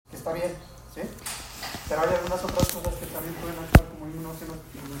está bien, ¿sí? Pero hay algunas otras cosas que también pueden actuar como inmunógenos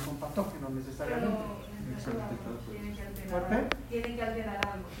y no son patógenos necesariamente. Tiene que alterar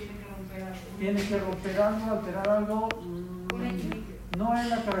algo, tiene que romper algo. Tiene que romper algo, alterar algo. Un equilibrio. No es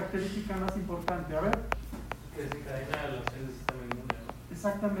la característica más importante. A ver. Que desencadena la acción del sistema inmune, ¿no?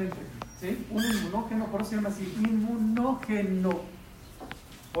 Exactamente. ¿Sí? Un inmunógeno, por eso se llama así, inmunógeno.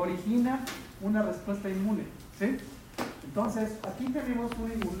 Origina una respuesta inmune. ¿Sí? Entonces, aquí tenemos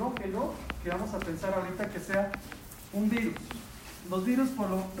un inmunógeno que vamos a pensar ahorita que sea un virus. Los virus por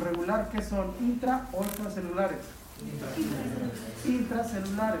lo regular, ¿qué son? ¿Intra o extracelulares?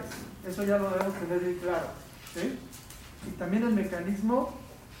 Intracelulares. Eso ya lo debemos tener bien claro. ¿Sí? Y también el mecanismo,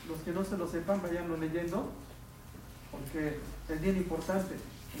 los que no se lo sepan, vayanlo leyendo, porque es bien importante.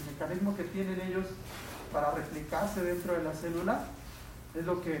 El mecanismo que tienen ellos para replicarse dentro de la célula es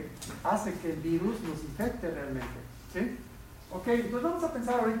lo que hace que el virus nos infecte realmente. ¿Sí? Ok, entonces vamos a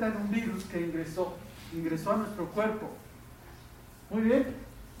pensar ahorita en un virus que ingresó a nuestro cuerpo. Muy bien,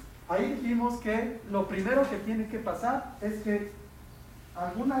 ahí dijimos que lo primero que tiene que pasar es que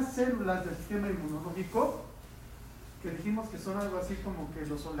algunas células del sistema inmunológico, que dijimos que son algo así como que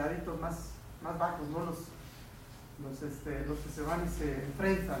los soldaditos más bajos, ¿no? Los que se van y se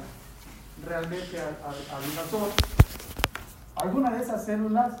enfrentan realmente al invasor, alguna de esas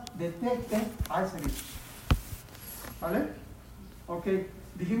células detecten a ese virus. ¿Vale? Ok,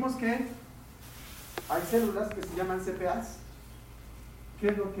 dijimos que hay células que se llaman CPAs. ¿Qué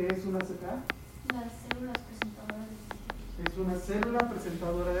es lo que es una CPA? Las células presentadoras de antígenos. Es una célula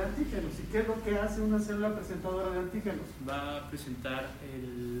presentadora de antígenos. ¿Y qué es lo que hace una célula presentadora de antígenos? Va a presentar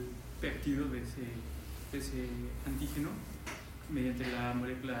el péptido de ese antígeno mediante la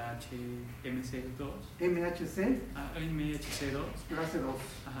molécula HMC2. MHC. MHC2. Clase 2.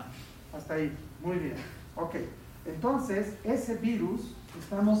 Ajá. Hasta ahí. Muy bien. Ok. Entonces, ese virus,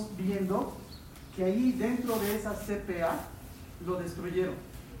 estamos viendo que ahí dentro de esa CPA lo destruyeron.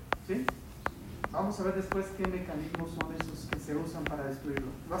 ¿Sí? Vamos a ver después qué mecanismos son esos que se usan para destruirlo.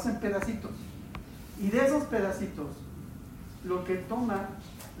 Lo hacen pedacitos. Y de esos pedacitos, lo que toma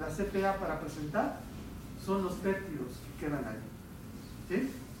la CPA para presentar son los péptidos que quedan ahí.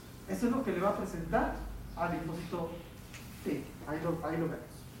 ¿Sí? Eso es lo que le va a presentar al linfocito T. Ahí lo vemos.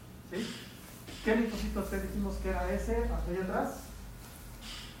 ¿Sí? ¿Qué linfocito T dijimos que era ese? ¿Hasta allá atrás?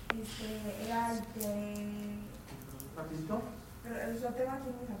 Era el de... ¿Rapidito? Pero lo tengo aquí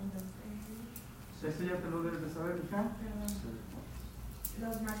en mis apuntes. Eso ya te lo debes de saber, hija.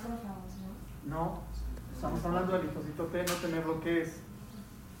 Los macrófagos, ¿no? No, estamos hablando del linfocito T, no te me bloquees.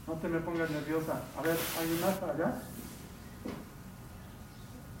 No te me pongas nerviosa. A ver, ¿hay más para allá?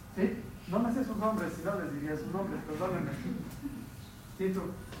 ¿Sí? No me sé sus nombres, si no les diría sus nombres, perdónenme. ¿Sí, tú?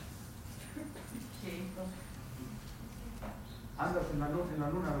 Sí. Andas en la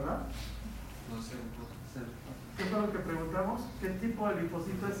luna, ¿verdad? No sé, ¿Qué fue lo que preguntamos? ¿Qué tipo de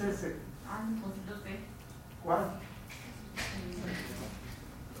linfocito es ese? Linfocito T. ¿Cuál?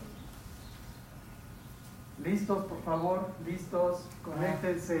 Listos, por favor, listos,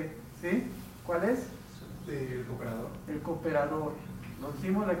 conéctense. ¿Sí? ¿Cuál es? ¿El cooperador? El cooperador. Lo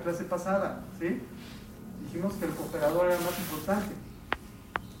dijimos en la clase pasada, ¿sí? Dijimos que el cooperador era más importante.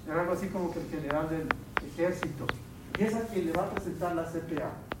 Era algo así como que el general del ejército. Y es a quien le va a presentar la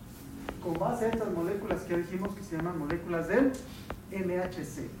CPA. Con base a estas moléculas que dijimos que se llaman moléculas del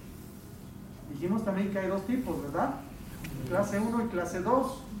MHC. Dijimos también que hay dos tipos, ¿verdad? Clase 1 y clase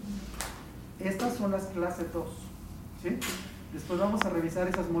 2. Estas son las clase 2. ¿Sí? Después vamos a revisar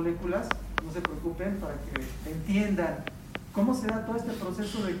esas moléculas, no se preocupen, para que entiendan cómo se da todo este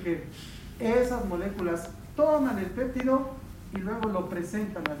proceso de que esas moléculas toman el péptido y luego lo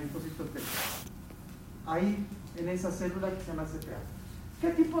presentan al linfocito T. Ahí, en esa célula que se llama CPA. ¿Qué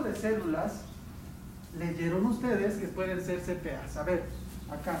tipo de células leyeron ustedes que pueden ser CPAs? A ver,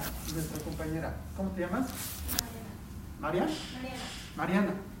 acá, nuestra compañera. ¿Cómo te llamas? Mariana. ¿María?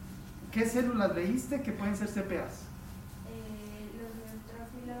 Mariana. ¿Qué células leíste que pueden ser CPAs? Los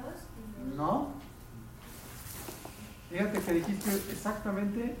neutrófilos y los... No. Fíjate que dijiste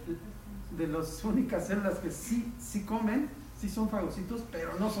exactamente de las únicas células que sí comen, sí son fagocitos,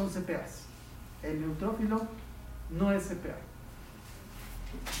 pero no son CPAs. El neutrófilo no es CPA.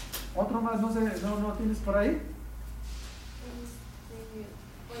 ¿Otro más no tienes por ahí?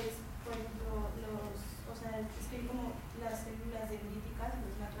 Pues, por ejemplo, es como las células dendríticas,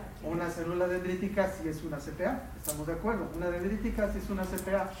 los macrófagos. Una célula dendrítica sí es una CPA, estamos de acuerdo. Una dendrítica sí es una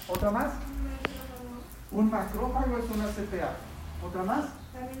CPA. ¿Otra más? Un macrófago es una CPA. ¿Otra más?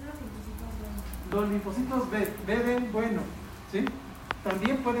 También los linfocitos B. Los linfocitos B, bueno, ¿sí?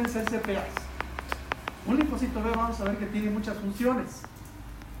 También pueden ser CPAs. Un linfocito B vamos a ver que tiene muchas funciones.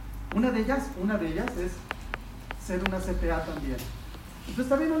 Una de ellas es ser una CPA también. Entonces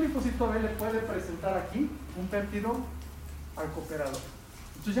también un linfocito B le puede presentar aquí un péptido al cooperador.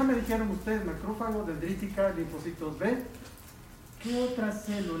 Entonces ya me dijeron ustedes, macrófago, dendrítica, linfocitos B. ¿Qué otra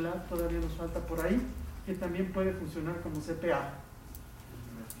célula todavía nos falta por ahí que también puede funcionar como CPA?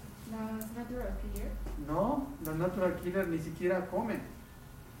 Las natural killer. No, las natural killer ni siquiera comen.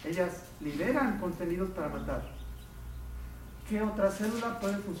 Ellas liberan contenidos para matar. ¿Qué otra célula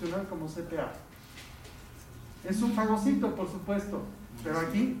puede funcionar como CPA? Es un fagocito, por supuesto, pero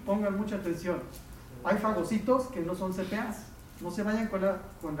aquí pongan mucha atención. Hay fagocitos que no son CPAs. No se vayan con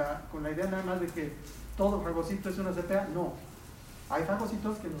la idea nada más de que todo fagocito es una CPA. No. Hay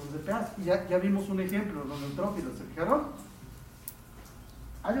fagocitos que no son CPAs. Y ya vimos un ejemplo, los neutrófilos. ¿Se fijaron?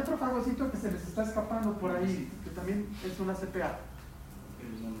 Hay otro fagocito que se les está escapando por ahí, que también es una CPA.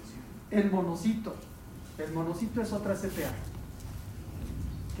 El monocito. El monocito es otra CPA.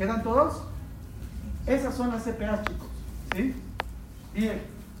 ¿Quedan todos? Esas son las CPAs, chicos. ¿Sí? Bien.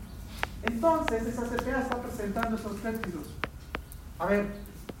 Entonces, esa CPA está presentando esos péptidos. A ver,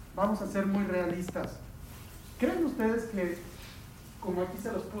 vamos a ser muy realistas. ¿Creen ustedes que, como aquí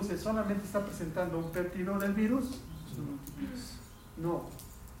se los puse, solamente está presentando un péptido del virus? No.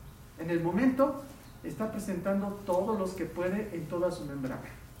 En el momento está presentando todos los que puede en toda su membrana.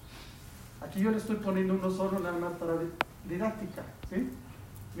 Aquí yo le estoy poniendo uno solo nada más para didáctica, ¿sí?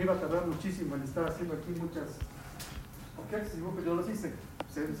 Me iba a tardar muchísimo en estar haciendo aquí muchas... Ok, si digo que yo los hice,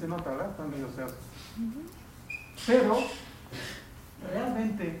 se nota, ¿verdad? Están medio feos. Pero,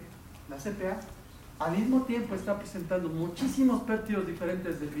 realmente, la CPA al mismo tiempo está presentando muchísimos péptidos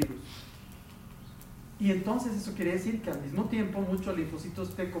diferentes del virus. Y entonces eso quiere decir que al mismo tiempo muchos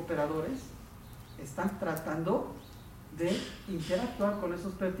linfocitos T cooperadores están tratando de interactuar con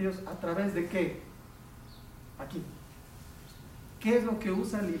esos péptidos a través de ¿qué? Aquí. ¿Qué es lo que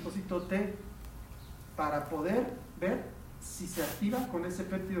usa el linfocito T para poder ver si se activa con ese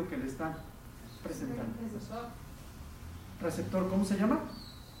péptido que le están presentando? Receptor, ¿cómo se llama?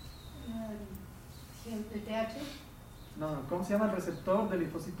 El TH. No, ¿cómo se llama el receptor del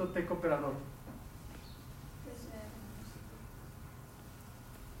linfocito T cooperador?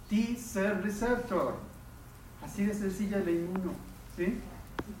 T-cell receptor. Así de sencilla la inmuno, ¿sí?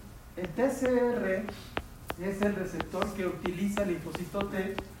 El TCR es el receptor que utiliza el linfocito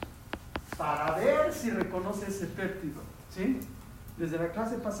T para ver si reconoce ese péptido, ¿sí? Desde la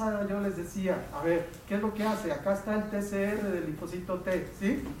clase pasada yo les decía, a ver, ¿qué es lo que hace? Acá está el TCR del linfocito T,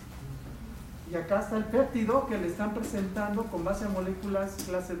 ¿sí? Y acá está el péptido que le están presentando con base a moléculas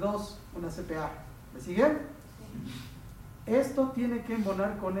clase 2, una CPA. ¿Me siguen? Esto tiene que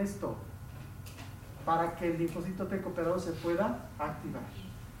embonar con esto para que el linfocito T cooperador se pueda activar.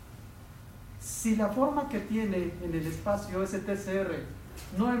 Si la forma que tiene en el espacio ese TCR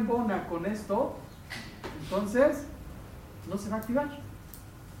no embona con esto, entonces no se va a activar.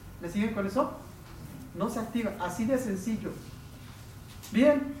 ¿Me siguen con eso? No se activa, así de sencillo.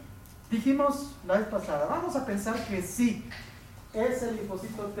 Bien, dijimos la vez pasada, vamos a pensar que sí, es el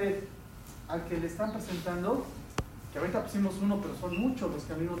linfocito T al que le están presentando, que ahorita pusimos uno, pero son muchos los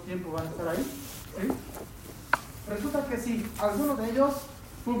que al mismo tiempo van a estar ahí, ¿sí? Resulta que sí, alguno de ellos,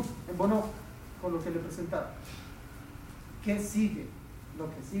 ¡pum!, embonó con lo que le presentaron. ¿Qué sigue? Lo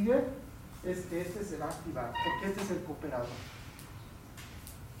que sigue es que este se va a activar, porque este es el cooperador.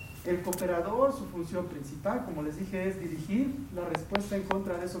 El cooperador, su función principal, como les dije, es dirigir la respuesta en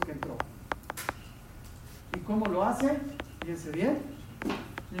contra de eso que entró. ¿Y cómo lo hace? Fíjense bien,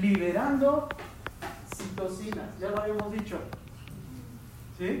 liberando citocinas, ya lo habíamos dicho,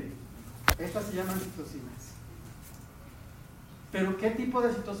 ¿sí? Estas se llaman citocinas. ¿Pero qué tipo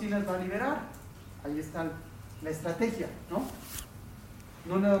de citocinas va a liberar? Ahí está la estrategia, ¿no?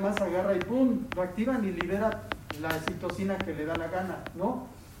 No nada más agarra y ¡pum!, lo activan y libera la citocina que le da la gana, ¿no?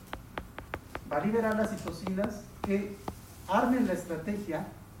 Va a liberar las citocinas que armen la estrategia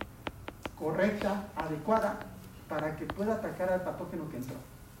correcta, adecuada, para que pueda atacar al patógeno que entró.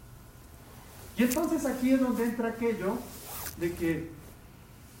 Y entonces aquí es donde entra aquello de que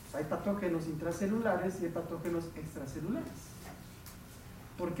hay patógenos intracelulares y hay patógenos extracelulares.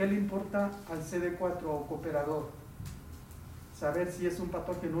 ¿Por qué le importa al CD4 o cooperador saber si es un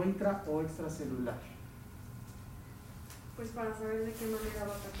patógeno intra o extracelular? Pues para saber de qué manera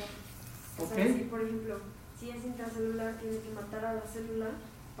va a atacar. O ¿Ok? sea, si por ejemplo, si es intracelular, tiene que matar a la célula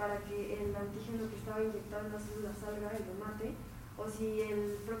para que el antígeno que estaba inyectado en la célula salga y lo mate, o si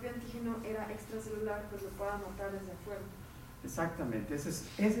el propio antígeno era extracelular, pues lo pueda matar desde afuera. Exactamente, ese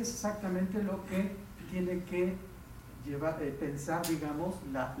es exactamente lo que tiene que pensar, digamos,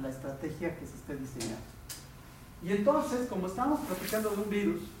 la estrategia que se esté diseñando. Y entonces, como estamos platicando de un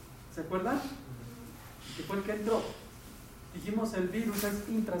virus, ¿Se acuerdan? Que fue el que entró. Dijimos el virus es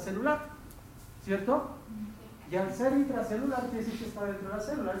intracelular, ¿cierto? Y al ser intracelular quiere decir que está dentro de la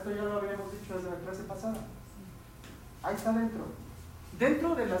célula. Esto ya lo habíamos dicho desde la clase pasada. Ahí está dentro.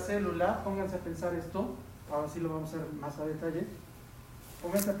 Dentro de la célula, pónganse a pensar esto, ahora sí lo vamos a ver más a detalle.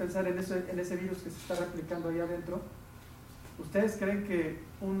 Pónganse a pensar en ese virus que se está replicando ahí adentro. ¿Ustedes creen que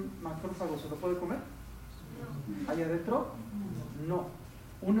un macrófago se lo puede comer? No. ¿Ahí adentro? No.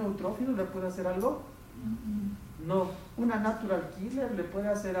 ¿Un neutrófilo le puede hacer algo? No. ¿Una natural killer le puede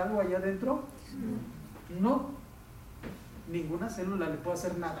hacer algo allá adentro? No. Ninguna célula le puede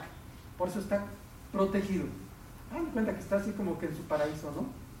hacer nada. Por eso está protegido. Hagan cuenta que está así como que en su paraíso, ¿no?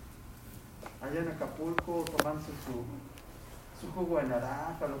 Allá en Acapulco, tomándose su jugo de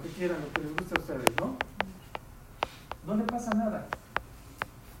naranja, lo que quieran, lo que les guste a ustedes, ¿no? No le pasa nada.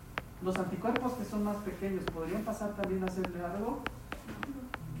 Los anticuerpos que son más pequeños, ¿podrían pasar también a hacerle algo?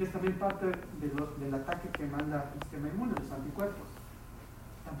 Que es también parte del ataque que manda el sistema inmune, los anticuerpos.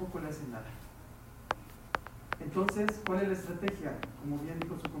 Tampoco le hacen nada. Entonces, ¿cuál es la estrategia? Como bien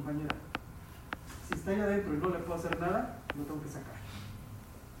dijo su compañera. Si está ahí adentro y no le puedo hacer nada, lo tengo que sacar.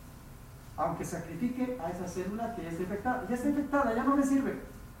 Aunque sacrifique a esa célula que ya está infectada. Ya está infectada, ya no le sirve.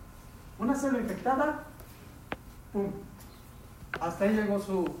 Una célula infectada, ¡pum! Hasta ahí llegó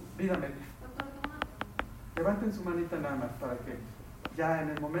su vida media. Levanten su manita nada más para que ya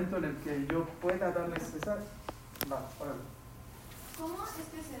en el momento en el que yo pueda darles esa... Va, órale. ¿Cómo es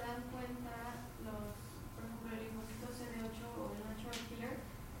que se dan cuenta los, por ejemplo, el linfocito CD8 o el natural killer,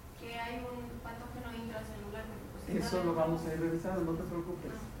 que hay un patógeno intracelular? Pues, eso lo vamos a ir revisando, no te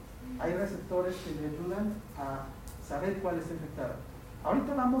preocupes. Hay receptores que le ayudan a saber cuál está infectada.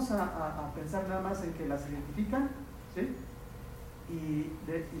 Ahorita vamos a pensar nada más en que las identifican, ¿sí? Y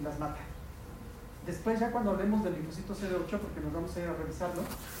las matan. Después, ya cuando hablemos del linfocito CD8, porque nos vamos a ir a revisarlo,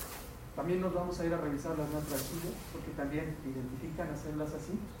 también nos vamos a ir a revisar las natural killer, porque también identifican las células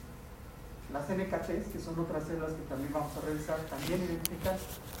así. Las NKTs, que son otras células que también vamos a revisar, también identifican.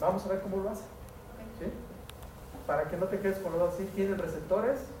 Vamos a ver cómo lo hacen, ¿sí? Para que no te quedes con lo así, tienen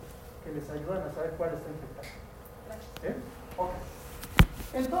receptores que les ayudan a saber cuál está infectado. ¿Sí? Ok.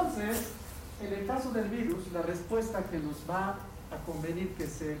 Entonces, en el caso del virus, la respuesta que nos va a convenir que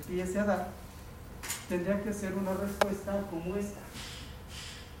se empiece a dar tendría que ser una respuesta como esta.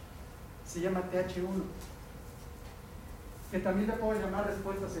 Se llama TH1, que también le puedo llamar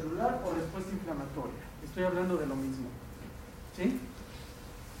respuesta celular o respuesta inflamatoria. Estoy hablando de lo mismo, ¿sí?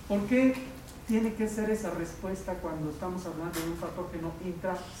 ¿Por qué tiene que ser esa respuesta cuando estamos hablando de un patógeno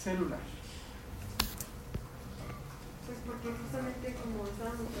intracelular? Pues porque justamente como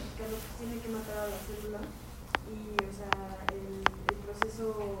estábamos platicando, tiene que matar a la célula y, o sea, el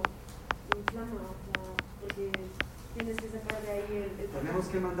proceso inflama, o sea, porque tienes que sacar de ahí el Tenemos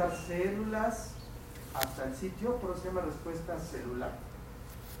que mandar células hasta el sitio, por eso se llama respuesta celular.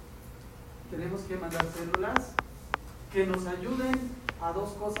 Tenemos que mandar células que nos ayuden a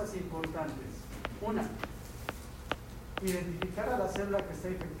dos cosas importantes. Una, identificar a la célula que está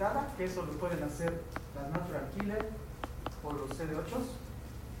infectada, que eso lo pueden hacer las natural killer o los CD8,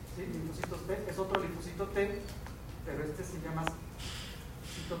 ¿sí? Linfocitos T, es otro linfocito T, pero este se llama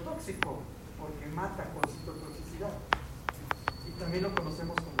citotóxico, porque mata con citotoxicidad. Y también lo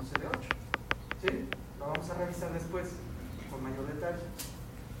conocemos como CD8, ¿sí? Lo vamos a revisar después con mayor detalle.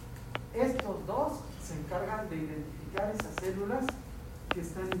 Estos dos se encargan de identificar esas células que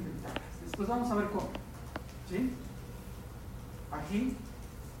están infectadas. Después vamos a ver cómo, ¿sí? Aquí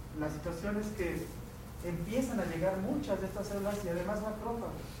la situación es que empiezan a llegar muchas de estas células y además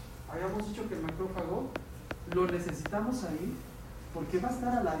macrófagos. Habíamos dicho que el macrófago lo necesitamos ahí porque va a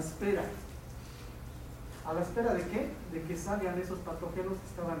estar a la espera. ¿A la espera de qué? De que salgan esos patógenos que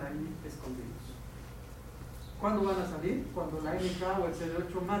estaban ahí escondidos. ¿Cuándo van a salir? Cuando la NK o el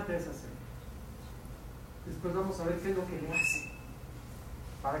CD8 mate a esa célula. Después vamos a ver qué es lo que le hace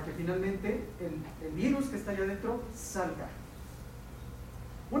para que finalmente el virus que está allá adentro salga.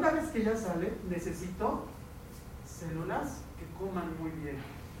 Una vez que ya sale, necesito células que coman muy bien,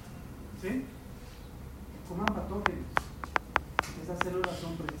 ¿sí? Que coman patógenos. Esas células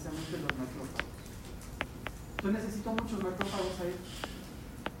son precisamente los macrófagos. Entonces necesito muchos macrófagos ahí.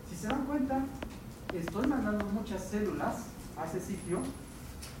 Si se dan cuenta, estoy mandando muchas células a ese sitio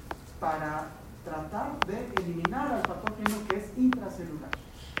para tratar de eliminar al patógeno que es intracelular,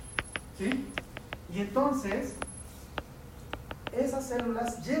 ¿sí? Y entonces esas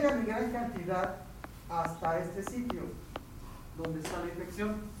células llegan en gran cantidad hasta este sitio donde está la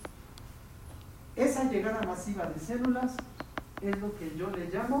infección. Esa llegada masiva de células es lo que yo le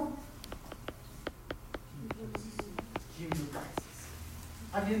llamo quimiotaxis.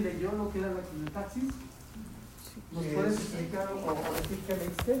 ¿Alguien leyó lo que era la quimiotaxis? ¿Nos puedes explicar o decir qué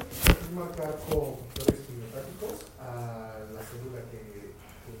leíste? Es marcar con factores quimiotácticos a la célula que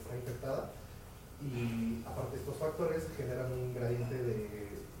está infectada, y aparte estos factores generan un gradiente de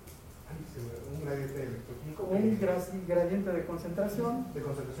electroquímico. Un gradiente de concentración. De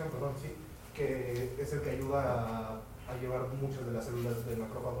concentración, perdón, sí, que es el que ayuda a llevar muchas de las células de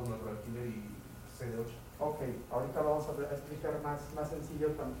macrófagos, natural killer y CD8. Ok, ahorita vamos a explicar más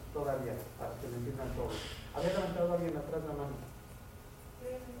sencillo todavía, para que lo entiendan todos. ¿Había levantado alguien atrás la mano?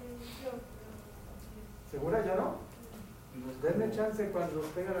 ¿Segura ya no? Denme chance cuando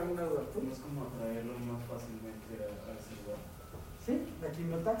tengan alguna duda. ¿Tú? No es como atraerlo más fácilmente al celular. Sí, la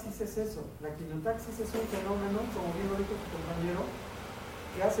quimiotaxis es eso. La quimiotaxis es un fenómeno, como bien lo dijo tu compañero,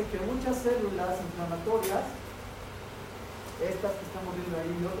 que hace que muchas células inflamatorias, estas que estamos viendo ahí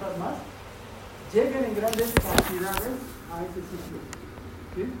y otras más, lleguen en grandes cantidades a ese sitio.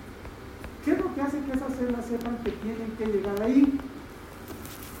 ¿Sí? ¿Qué es lo que hace que esas células sepan que tienen que llegar ahí?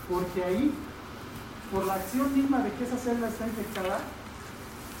 Porque ahí, por la acción misma de que esa célula está infectada,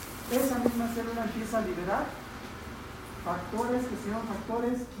 esa misma célula empieza a liberar factores que se llaman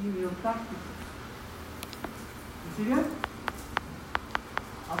factores quimiotácticos. ¿Me siguen?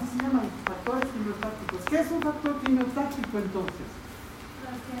 Así se llaman factores quimiotácticos. ¿Qué es un factor quimiotáctico entonces?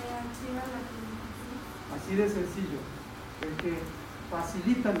 Los que activan la quimiotaxis. Así de sencillo, el que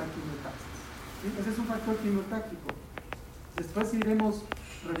facilita la quimiotaxis. ¿Sí? Ese es un factor quimiotáctico. Después iremos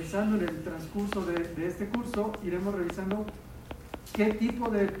revisando en el transcurso de este curso, iremos revisando qué tipo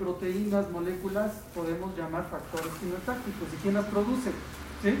de proteínas, moléculas podemos llamar factores quimiotácticos y quién las produce.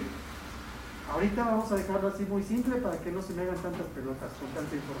 ¿Sí? Ahorita vamos a dejarlo así muy simple para que no se me hagan tantas pelotas con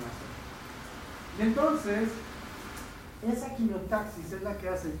tanta información. Y entonces, esa quimiotaxis es la que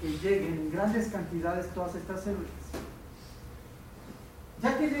hace que lleguen en grandes cantidades todas estas células.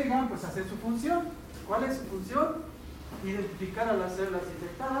 Ya que llegan, pues hacen su función. ¿Cuál es su función? Identificar a las células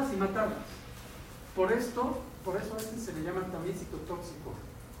infectadas y matarlas. Por eso a este se le llama también citotóxico,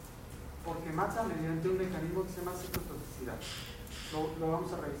 porque mata mediante un mecanismo que se llama citotoxicidad. Lo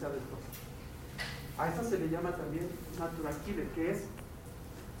vamos a revisar después. A esta se le llama también natural killer, que es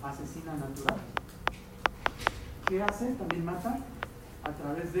asesina natural. ¿Qué hace? También mata a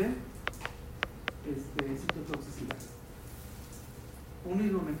través de citotoxicidad. Un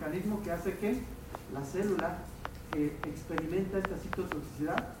mismo mecanismo que hace que la célula que experimenta esta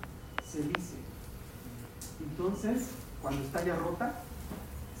citotoxicidad se lise. Entonces, cuando está ya rota,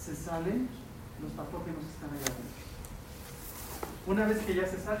 se salen los patógenos que están allá adentro. Una vez que ya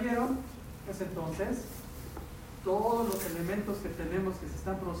se salieron, pues entonces todos los elementos que tenemos que se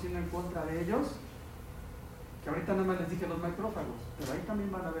están produciendo en contra de ellos, que ahorita nada más les dije los macrófagos, pero ahí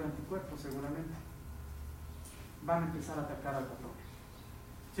también van a haber anticuerpos seguramente, van a empezar a atacar al patógeno.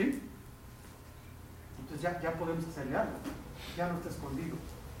 ¿Sí? Entonces ya podemos acelerarlo, ya no está escondido.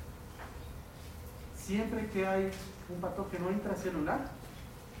 Siempre que hay un patógeno intracelular,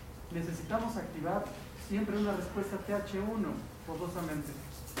 necesitamos activar siempre una respuesta TH1 forzosamente.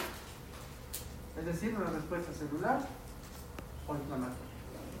 Es decir, una respuesta celular o inflamatoria.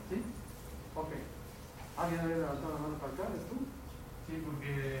 ¿Sí? Ok. ¿Alguien había levantado la mano para acá? ¿Es tú? Sí,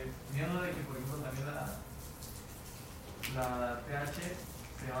 porque viendo de que, por ejemplo, también la TH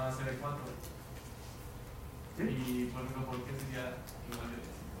se llama CD4. ¿Sí? Y, por ejemplo, ¿por qué sería igual de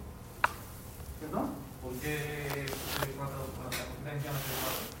 ¿Perdón? ¿Por qué CD4? ¿Por qué se llama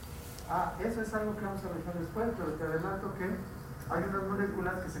CD4? Eso es algo que vamos a revisar después, pero te adelanto que hay unas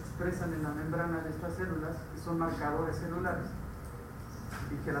moléculas que se expresan en la membrana de estas células, que son marcadores celulares,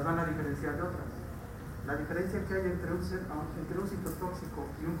 y que las van a diferenciar de otras. La diferencia que hay entre un citotóxico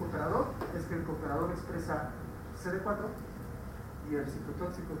y un cooperador es que el cooperador expresa CD4 y el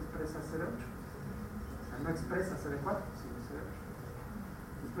citotóxico expresa CD8. O sea, no expresa CD4, sino CD8.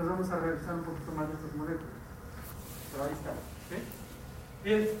 Después vamos a revisar un poquito más de estas moléculas. Pero ahí está. ¿Sí?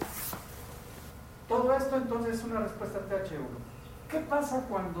 Bien. Todo esto entonces es una respuesta TH1. ¿Qué pasa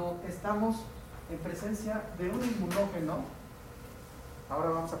cuando estamos en presencia de un inmunógeno? Ahora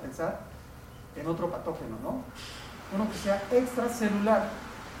vamos a pensar en otro patógeno, ¿no? Uno que sea extracelular.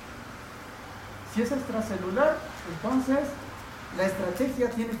 Si es extracelular, entonces la estrategia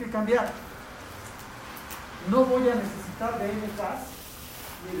tiene que cambiar. No voy a necesitar de NKs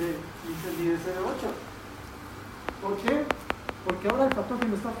ni de CD8. ¿Por qué? Porque ahora el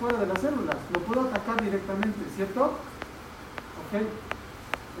patógeno está fuera de las células. Lo puedo atacar directamente, ¿cierto? Ok.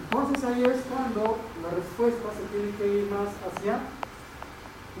 Entonces ahí es cuando la respuesta se tiene que ir más hacia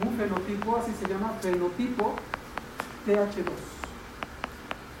un fenotipo, así se llama, fenotipo TH2.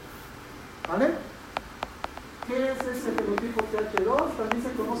 ¿Vale? ¿Qué es ese fenotipo TH2? También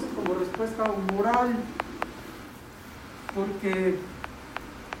se conoce como respuesta humoral, porque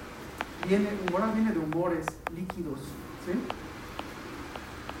humoral viene de humores líquidos, ¿sí?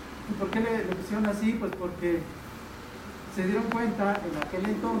 ¿Y por qué le pusieron así? Pues porque se dieron cuenta en aquel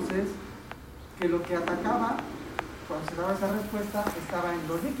entonces que lo que atacaba cuando se daba esa respuesta estaba en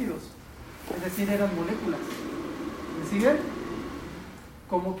los líquidos, es decir, eran moléculas. ¿Me siguen?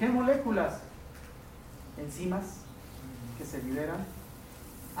 ¿Cómo qué moléculas? Enzimas que se liberan,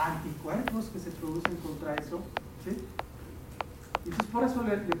 anticuerpos que se producen contra eso, ¿sí? Entonces por eso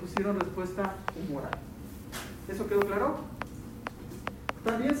le pusieron respuesta humoral. ¿Eso quedó claro?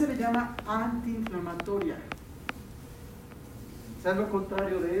 También se le llama antiinflamatoria. O sea, lo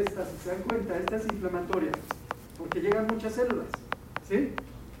contrario de esta, si se dan cuenta, esta es inflamatoria, porque llegan muchas células, ¿sí?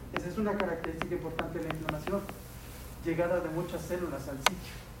 Esa es una característica importante de la inflamación, llegada de muchas células al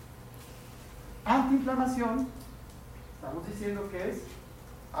sitio. Antiinflamación, estamos diciendo que es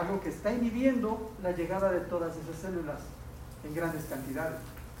algo que está inhibiendo la llegada de todas esas células en grandes cantidades.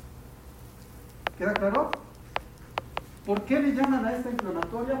 ¿Queda claro? ¿Por qué le llaman a esta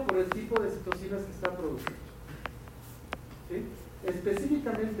inflamatoria? Por el tipo de citocinas que está produciendo. ¿Sí?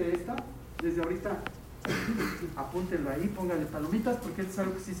 Específicamente esta, desde ahorita apúntenlo ahí, pónganle palomitas, porque es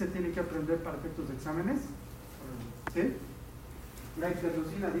algo que sí se tiene que aprender para efectos de exámenes. ¿Sí? La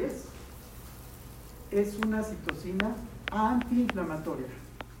interleucina 10 es una citocina antiinflamatoria.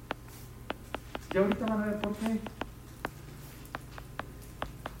 Y ahorita van a ver por qué.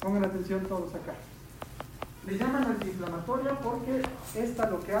 Pongan atención todos acá. Le llaman antiinflamatoria porque esta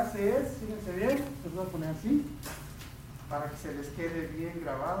lo que hace es, fíjense bien, les voy a poner así, para que se les quede bien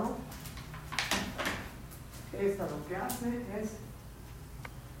grabado. Esta lo que hace es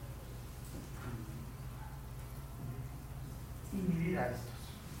inhibir a estos.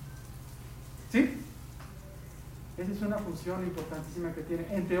 ¿Sí? Esa es una función importantísima que tiene,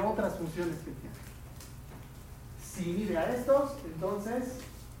 entre otras funciones que tiene. Si inhibe a estos, entonces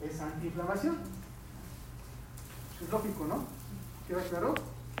es antiinflamación. Es lógico, ¿no? ¿Queda claro?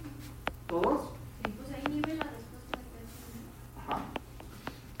 ¿Todos? Sí, pues ahí inhibe la respuesta de TH1. Ajá.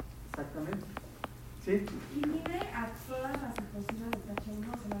 Exactamente. ¿Sí? Inhibe a todas las citocinas de TH1,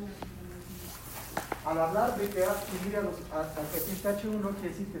 o solo a las inflamaciones. Al hablar de que inhibe a TH1, quiere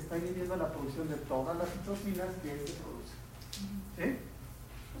decir que está inhibiendo la producción de todas las citocinas que se producen. ¿Sí?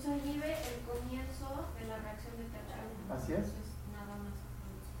 O sea, inhibe el comienzo de la reacción de TH1. Así es. Entonces, nada más.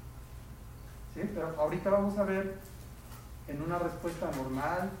 ¿Sí? Pero ahorita vamos a ver en una respuesta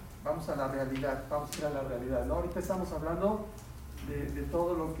normal, vamos a la realidad, vamos a ir a la realidad, ¿no? Ahorita estamos hablando de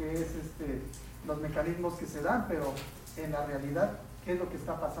todo lo que es los mecanismos que se dan, pero en la realidad, ¿qué es lo que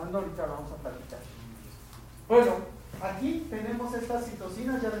está pasando? Ahorita lo vamos a platicar. Bueno, aquí tenemos estas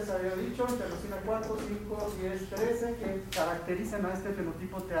citocinas, ya les había dicho, interleucina 4, 5, 10, 13, que caracterizan a este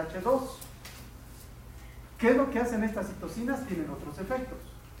fenotipo TH2. ¿Qué es lo que hacen estas citocinas? Tienen otros efectos.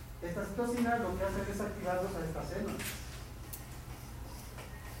 Estas citocinas lo que hacen es activarlos a estas células.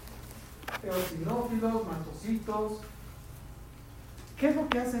 Eosinófilos, mastocitos. ¿Qué es lo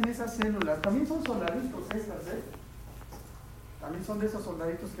que hacen esas células? También son soldaditos estas, ¿eh? También son de esos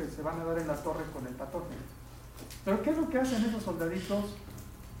soldaditos que se van a dar en la torre con el patógeno. Pero ¿qué es lo que hacen esos soldaditos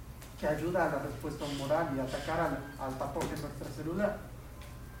que ayuda a la respuesta humoral y a atacar al patógeno extracelular?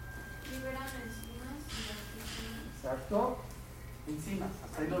 Liberan enzimas y las Exacto. Enzimas,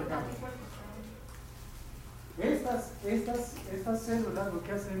 hasta ahí lo dejamos. Estas células lo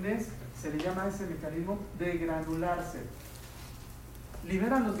que hacen es, se le llama a ese mecanismo de granularse.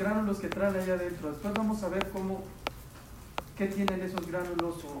 Liberan los gránulos que traen allá adentro. Después vamos a ver qué tienen esos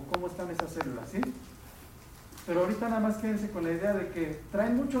gránulos o cómo están esas células, ¿sí? Pero ahorita nada más quédense con la idea de que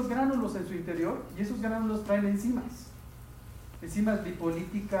traen muchos gránulos en su interior y esos gránulos traen enzimas. Enzimas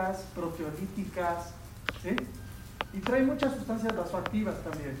lipolíticas, proteolíticas, ¿sí? Y traen muchas sustancias vasoactivas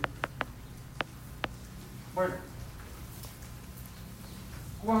también. Bueno,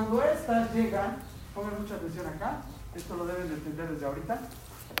 cuando estas llegan, pongan mucha atención acá, esto lo deben de entender desde ahorita.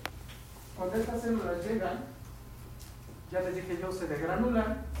 Cuando estas células llegan, ya les dije yo, se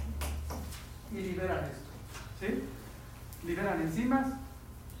degranulan y liberan esto, ¿sí? Liberan enzimas,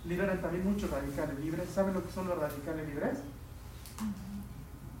 liberan también muchos radicales libres. ¿Saben lo que son los radicales libres?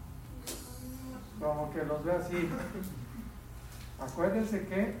 Como que los ve así. Acuérdense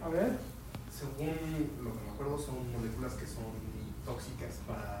que, a ver. Según lo que me acuerdo, son moléculas que son tóxicas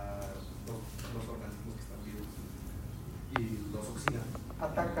para los organismos que están vivos y los oxidan.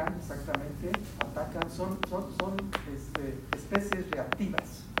 Atacan, exactamente, son especies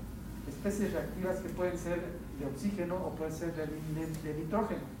reactivas. Especies reactivas que pueden ser de oxígeno o pueden ser de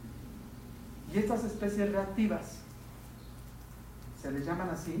nitrógeno. Y estas especies reactivas se les llaman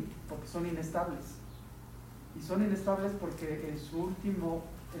así porque son inestables. Y son inestables porque en su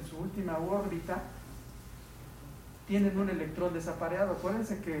última órbita tienen un electrón desapareado.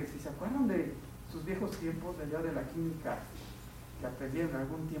 Acuérdense que si se acuerdan de sus viejos tiempos de allá de la química que aprendieron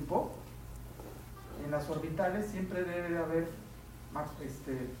algún tiempo, en las orbitales siempre debe de haber,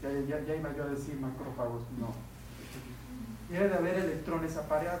 ya iba yo a decir macrófagos, no, debe de haber electrones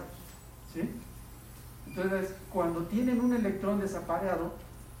apareados, ¿sí? Entonces, cuando tienen un electrón desapareado,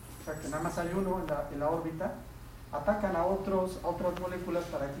 o sea que nada más hay uno en la órbita, atacan a otras moléculas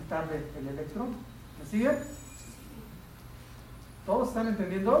para quitarle el electrón. ¿Me siguen? ¿Todos están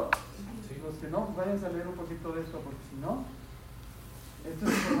entendiendo? Sí. Los que no, pues vayan a leer un poquito de esto, porque si no, esto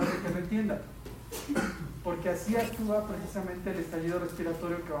es importante que lo entiendan. Porque así actúa precisamente el estallido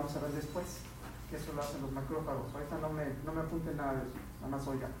respiratorio que vamos a ver después, que eso lo hacen los macrófagos. Ahorita no me apunten nada de eso, nada más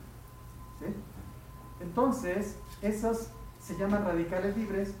oigan. ¿Sí? Entonces, esas se llaman radicales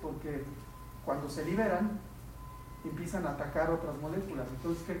libres porque cuando se liberan, empiezan a atacar otras moléculas.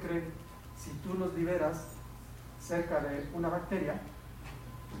 Entonces, ¿qué creen? Si tú los liberas cerca de una bacteria,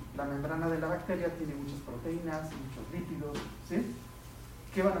 la membrana de la bacteria tiene muchas proteínas, muchos lípidos, ¿sí?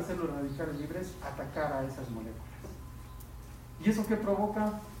 ¿Qué van a hacer los radicales libres? Atacar a esas moléculas. ¿Y eso qué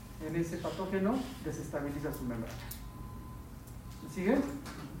provoca en ese patógeno? Desestabiliza su membrana. ¿Me siguen?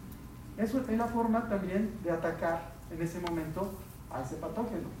 Eso es la forma también de atacar en ese momento a ese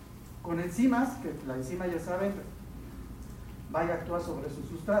patógeno. Con enzimas, que la enzima ya saben, vaya a actuar sobre su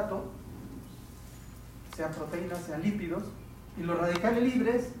sustrato, sean proteínas, sean lípidos, y los radicales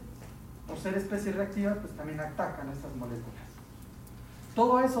libres, por ser especies reactivas, pues también atacan a estas moléculas.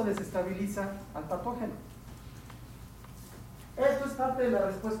 Todo eso desestabiliza al patógeno. Esto es parte de la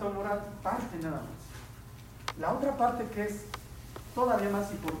respuesta humoral, parte nada más. La otra parte que es todavía más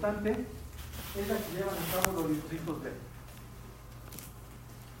importante es la que llevan a cabo los linfocitos B.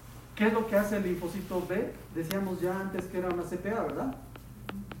 ¿Qué es lo que hace el linfocito B? Decíamos ya antes que era una CPA, ¿verdad?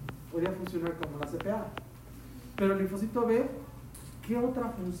 Podía funcionar como una CPA. Pero el linfocito B, ¿qué otra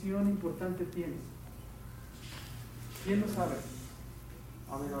función importante tiene? ¿Quién lo sabe?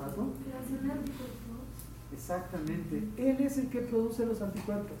 A ver, ahora tú. Exactamente. Él es el que produce los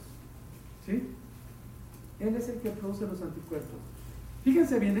anticuerpos. ¿Sí? Él es el que produce los anticuerpos.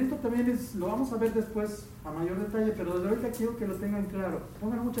 Fíjense bien, esto también lo vamos a ver después a mayor detalle, pero desde ahorita quiero que lo tengan claro.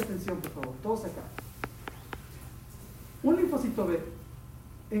 Pongan mucha atención, por favor, todos acá. Un linfocito B,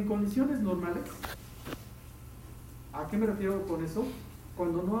 en condiciones normales, ¿a qué me refiero con eso?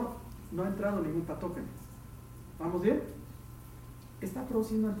 Cuando no ha entrado ningún patógeno. ¿Vamos bien? Está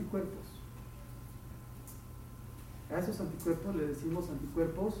produciendo anticuerpos. A esos anticuerpos le decimos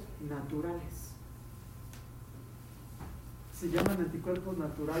anticuerpos naturales. Se llaman anticuerpos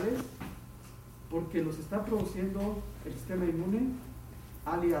naturales porque los está produciendo el sistema inmune,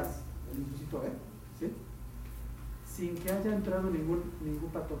 alias el linfocito B, ¿sí? Sin que haya entrado ningún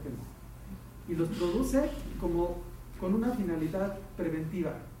patógeno. Y los produce como con una finalidad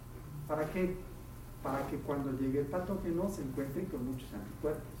preventiva. ¿Para qué? Para que cuando llegue el patógeno se encuentren con muchos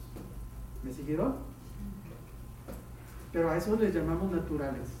anticuerpos. ¿Me siguieron? Pero a eso les llamamos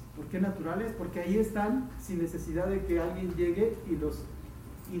naturales. ¿Por qué naturales? Porque ahí están sin necesidad de que alguien llegue y los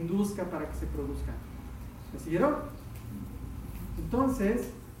induzca para que se produzcan. ¿Me siguieron? Entonces,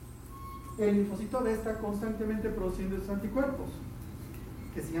 el linfocito B está constantemente produciendo esos anticuerpos,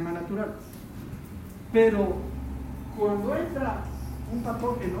 que se llaman naturales. Pero cuando entra un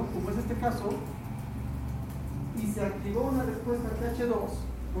patógeno, como es este caso, y se activó una respuesta TH2,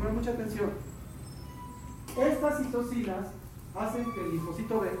 pongan mucha atención. Estas citocinas hacen que el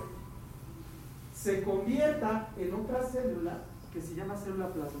linfocito B se convierta en otra célula que se llama célula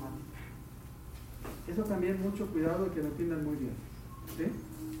plasmática. Eso también mucho cuidado de que lo entiendan muy bien. ¿Sí?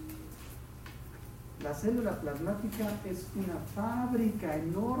 La célula plasmática es una fábrica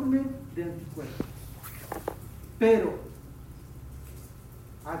enorme de anticuerpos. Pero,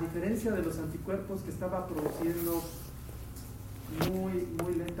 a diferencia de los anticuerpos que estaba produciendo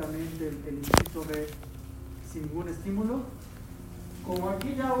muy lentamente el linfocito B sin ningún estímulo, como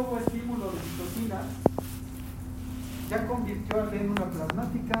aquí ya hubo estímulo de citocinas, ya convirtió al B en una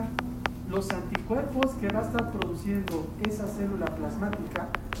plasmática. Los anticuerpos que va a estar produciendo esa célula plasmática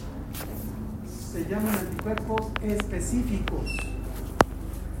se llaman anticuerpos específicos.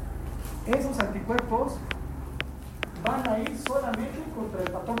 Esos anticuerpos van a ir solamente contra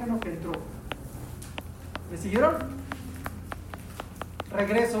el patógeno que entró. ¿Me siguieron?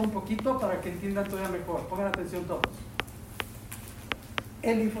 Regreso un poquito para que entiendan todavía mejor. Pongan atención todos.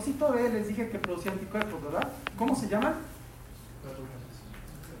 El linfocito B les dije que producía anticuerpos, ¿verdad? ¿Cómo se llaman?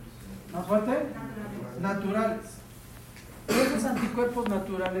 ¿Más fuerte? Naturales. Esos anticuerpos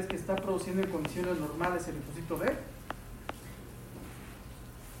naturales que está produciendo en condiciones normales el linfocito B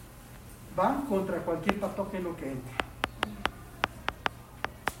van contra cualquier patógeno que entre.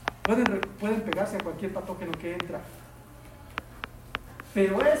 Pueden pegarse a cualquier patógeno que entra.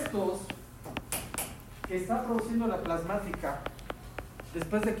 Pero estos que está produciendo la plasmática,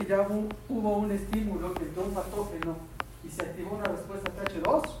 después de que ya hubo un estímulo que entró un patógeno y se activó una respuesta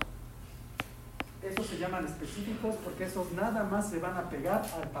TH2, esos se llaman específicos porque esos nada más se van a pegar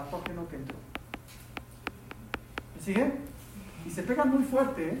al patógeno que entró. ¿Me siguen? Y se pegan muy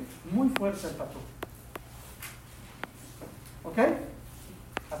fuerte, ¿eh? Muy fuerte al patógeno. ¿Ok?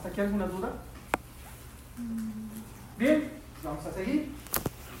 ¿Hasta aquí alguna duda? Bien, vamos a seguir.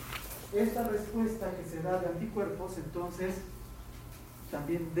 Esta respuesta que se da de anticuerpos, entonces,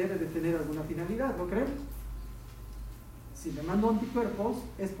 también debe de tener alguna finalidad, ¿no creen? Si le mando anticuerpos,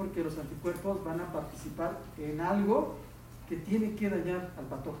 es porque los anticuerpos van a participar en algo que tiene que dañar al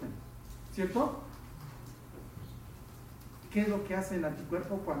patógeno, ¿cierto? ¿Qué es lo que hace el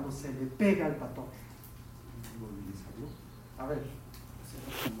anticuerpo cuando se le pega al patógeno? Inmovilizarlo. A ver,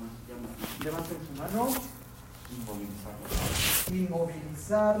 levanten su mano.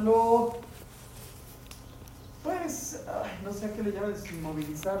 Inmovilizarlo. Pues, no sé a qué le llaman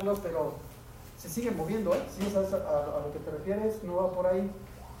inmovilizarlo, pero se sigue moviendo, ¿eh? Si sabes a lo que te refieres, no va por ahí,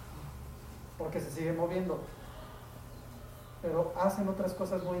 porque se sigue moviendo. Pero hacen otras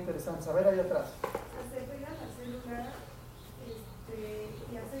cosas muy interesantes. A ver, ahí atrás. Se pega la célula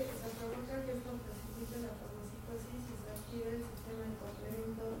y hace, o sea, provoca que esto precipite la fagocitosis y se active el sistema de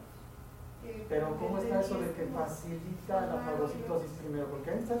complemento. Pero ¿cómo está eso de que facilita la fagocitosis primero?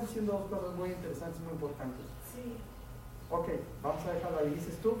 Porque ahí estás diciendo dos cosas muy interesantes, muy importantes. Sí. Ok, vamos a dejarlo ahí.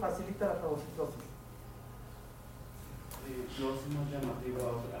 Dices tú, facilita la fagocitosis. Lo hace más llamativo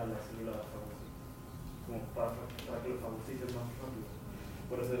a la célula fagocita, como para que lo fagocite más rápido.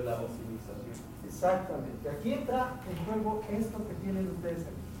 Por eso es la optimización. Exactamente. Aquí entra en juego esto que tienen ustedes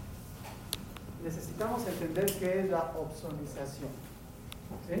aquí. Necesitamos entender qué es la opsonización.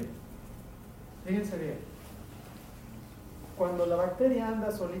 ¿Sí? Fíjense bien. Cuando la bacteria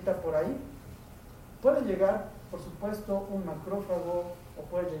anda solita por ahí, puede llegar, por supuesto, un macrófago o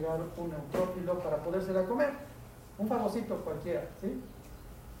puede llegar un neutrófilo para podérsela comer. Un fagocito cualquiera, ¿sí?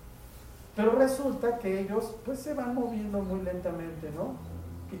 Pero resulta que ellos pues se van moviendo muy lentamente, ¿no?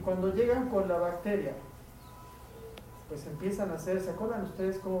 Y cuando llegan con la bacteria, pues empiezan a hacer, ¿se acuerdan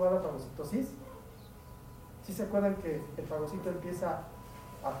ustedes cómo va la fagocitosis? ¿Sí se acuerdan que el fagocito empieza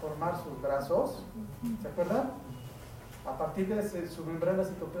a formar sus brazos? ¿Se acuerdan? A partir de su membrana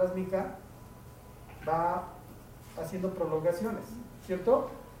citoplásmica va haciendo prolongaciones,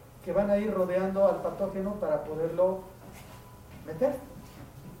 ¿cierto? Que van a ir rodeando al patógeno para poderlo meter.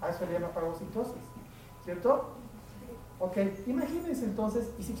 A eso le llama fagocitosis, ¿cierto? Ok, imagínense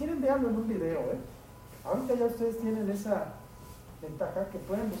entonces, y si quieren veanlo en un video, ahorita ya ustedes tienen esa ventaja que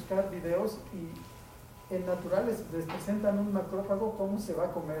pueden buscar videos y en natural les presentan un macrófago cómo se va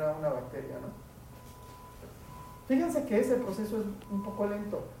a comer a una bacteria, ¿no? Fíjense que ese proceso es un poco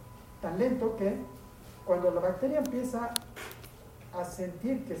lento, tan lento que cuando la bacteria empieza a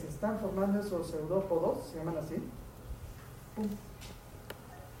sentir que se están formando esos pseudópodos, se llaman así, ¡pum!,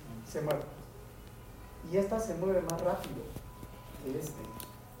 se mueve. Y esta se mueve más rápido que este.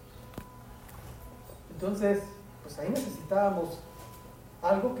 Entonces, pues ahí necesitábamos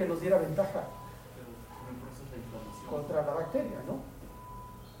algo que nos diera ventaja contra la bacteria, ¿no?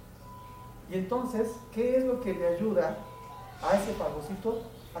 Y entonces, ¿qué es lo que le ayuda a ese fagocito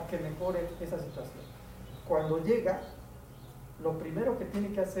a que mejore esa situación? Cuando llega, lo primero que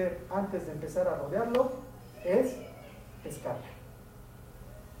tiene que hacer antes de empezar a rodearlo es pescarla,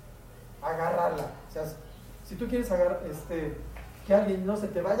 agarrarla. O sea, si tú quieres que alguien no se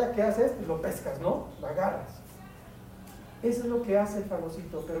te vaya, ¿qué haces? Pues lo pescas, ¿no? Lo agarras. Eso es lo que hace el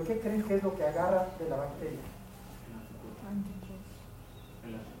fagocito. ¿Pero qué creen que es lo que agarra de la bacteria?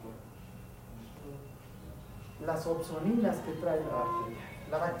 Las opsoninas que trae la bacteria.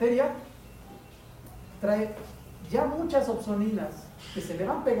 La bacteria trae ya muchas opsoninas que se le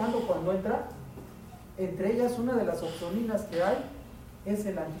van pegando cuando entra. Entre ellas, una de las opsoninas que hay es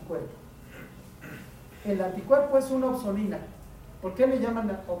el anticuerpo. El anticuerpo es una opsonina. ¿Por qué le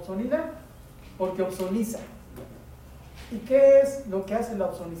llaman opsonina? Porque opsoniza. ¿Y qué es lo que hace la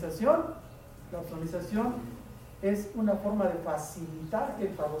opsonización? La opsonización es una forma de facilitar que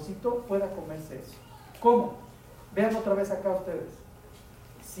el fagocito pueda comerse eso. ¿Cómo? Vean otra vez acá ustedes.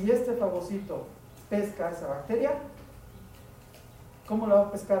 Si este fagocito pesca esa bacteria, ¿cómo la va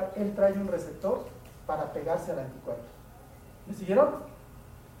a pescar? Él trae un receptor para pegarse al anticuerpo. ¿Me siguieron?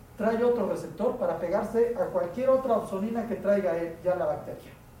 trae otro receptor para pegarse a cualquier otra opsonina que traiga ya la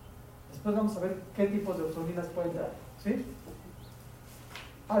bacteria. Después vamos a ver qué tipos de opsoninas pueden traer, ¿sí?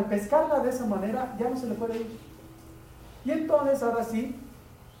 Al pescarla de esa manera ya no se le puede ir. Y entonces ahora sí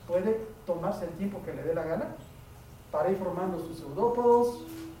puede tomarse el tiempo que le dé la gana para ir formando sus pseudópodos,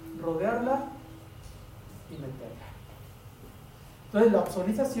 rodearla y meterla. Entonces la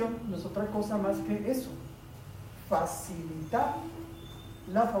opsonización no es otra cosa más que eso, facilitar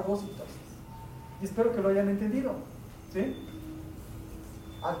la fagocitosis. Y espero que lo hayan entendido, ¿sí?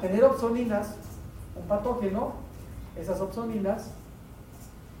 Al tener opsoninas, un patógeno, esas opsoninas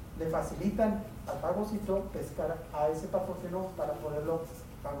le facilitan al fagocito pescar a ese patógeno para poderlo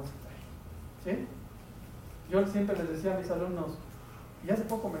fagocitar, ¿sí? Yo siempre les decía a mis alumnos, y hace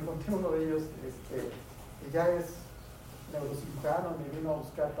poco me encontré uno de ellos que ya es neurocirujano, me vino a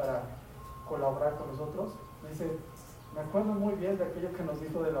buscar para colaborar con nosotros. Me dice, me acuerdo muy bien de aquello que nos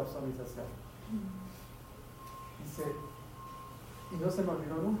dijo de la opsonización. Dice, y no se me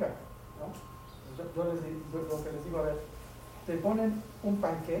olvidó nunca, ¿no? Yo lo que les digo, a ver, te ponen un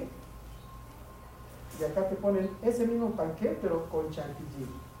panqué y acá te ponen ese mismo panqué pero con chantilly.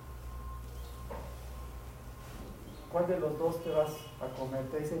 ¿Cuál de los dos te vas a comer?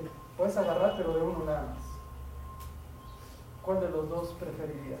 Te dicen, puedes agarrar pero de uno nada más. ¿Cuál de los dos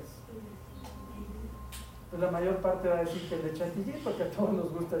preferirías? Pues la mayor parte va a decir que el de chantilly, porque a todos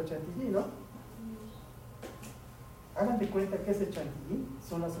nos gusta el chantilly, ¿no? Hagan de cuenta que ese chantilly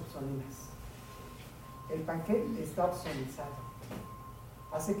son las opsoninas. El panqué está opsonizado,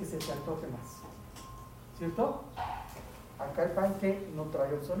 hace que se te antoje más, ¿cierto? Acá el panqué no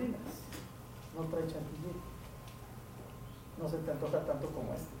trae opsoninas, no trae chantilly, no se te antoja tanto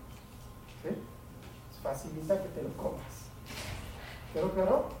como este, ¿sí? Facilita que te lo comas. ¿Quedó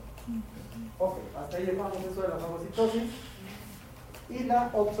claro? Ok, hasta ahí llevamos eso de la fagocitosis y la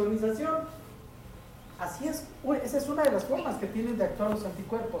opsonización. Así es, esa es una de las formas que tienen de actuar los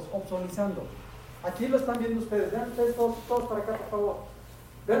anticuerpos, opsonizando. Aquí lo están viendo ustedes, vean ustedes todos para acá por favor.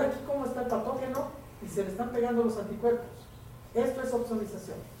 Vean aquí cómo está el patógeno y se le están pegando los anticuerpos. Esto es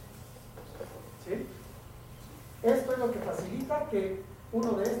opsonización, ¿sí? Esto es lo que facilita que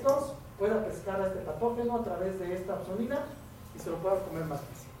uno de estos pueda pescar a este patógeno a través de esta opsonina y se lo pueda comer más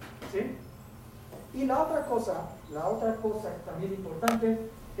fácil, ¿sí? Y la otra cosa también importante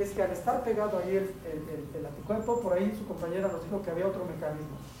es que al estar pegado ahí el anticuerpo, por ahí su compañera nos dijo que había otro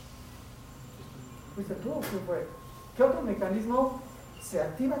mecanismo. ¿Fuiste tú o quién fue? ¿Qué otro mecanismo se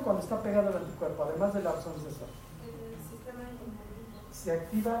activa cuando está pegado el anticuerpo, además de la opsonización? El sistema de complemento. Se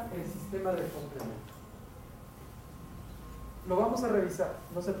activa el sistema de complemento. Lo vamos a revisar,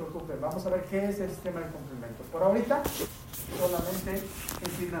 no se preocupen, vamos a ver qué es el sistema de complemento. Por ahorita, solamente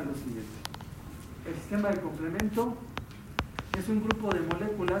entiendan lo siguiente. El sistema de complemento es un grupo de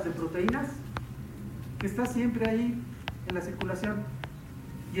moléculas, de proteínas, que está siempre ahí en la circulación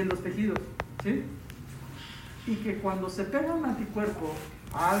y en los tejidos, ¿sí? Y que cuando se pega un anticuerpo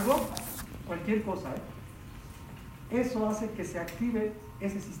a algo, cualquier cosa, eso hace que se active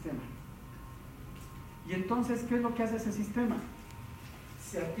ese sistema. Y entonces, ¿qué es lo que hace ese sistema?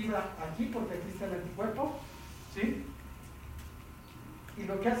 Se activa aquí porque existe el anticuerpo, ¿sí? Y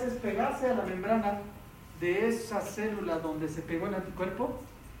lo que hace es pegarse a la membrana de esa célula donde se pegó el anticuerpo,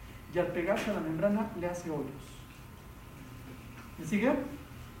 y al pegarse a la membrana le hace hoyos. ¿Me sigue?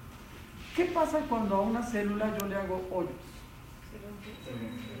 ¿Qué pasa cuando a una célula yo le hago hoyos?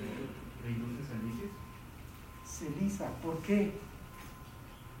 Se lisa. ¿Por qué?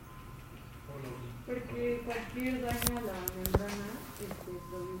 Porque cualquier daño a la membrana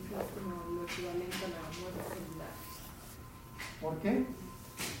produce como lo equivalente a la muerte celular. ¿Por qué?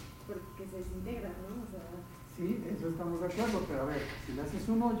 Porque se desintegra, ¿no? O sea, Sí, eso estamos de acuerdo, pero a ver, si le haces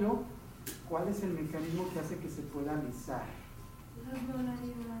un hoyo, ¿cuál es el mecanismo que hace que se pueda lisar? La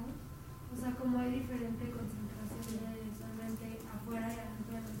osmolaridad, o sea, como hay diferente concentración de solvente afuera y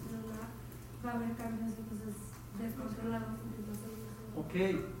adentro de la célula, va a haber cambios entonces descontrolados entre las células. Ok,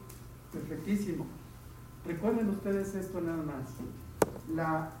 perfectísimo. Recuerden ustedes esto nada más.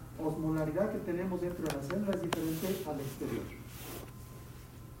 La osmolaridad que tenemos dentro de la célula es diferente al exterior.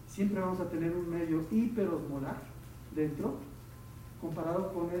 Siempre vamos a tener un medio hiperosmolar dentro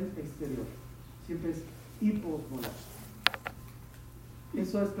comparado con el exterior. Siempre es hipoosmolar.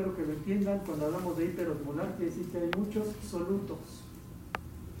 Eso espero que lo entiendan. Cuando hablamos de hiperosmolar quiere decir que hay muchos solutos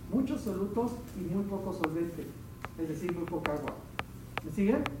y muy poco solvente, es decir, muy poca agua. ¿Me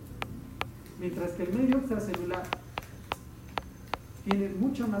siguen? Mientras que el medio extracelular tiene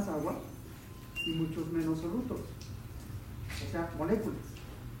mucha más agua y muchos menos solutos, o sea, moléculas.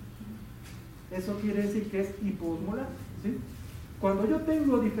 Eso quiere decir que es hipoosmolar, ¿sí? Cuando yo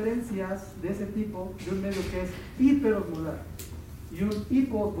tengo diferencias de ese tipo, de un medio que es hiperosmolar y un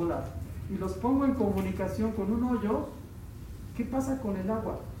hipoosmolar, y los pongo en comunicación con un hoyo, ¿qué pasa con el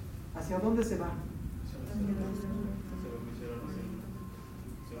agua? ¿Hacia dónde se va?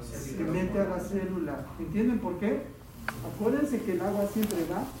 Se mete a la célula. ¿Entienden por qué? Acuérdense que el agua siempre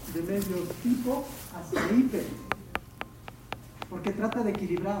va de medios hipo hacia hiper, porque trata de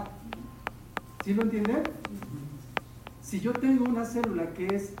equilibrar. ¿Sí lo entienden? Si yo tengo una célula que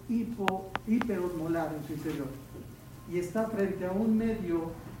es hiperosmolar en su interior y está frente a un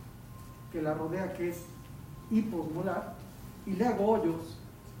medio que la rodea que es hiposmolar y le hago hoyos,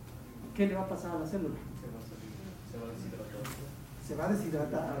 ¿qué le va a pasar a la célula? Se va a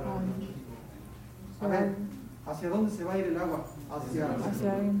deshidratar. A ver, ¿hacia dónde se va a ir el agua?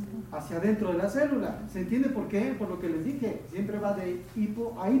 Hacia adentro de la célula. ¿Se entiende por qué? Por lo que les dije, siempre va de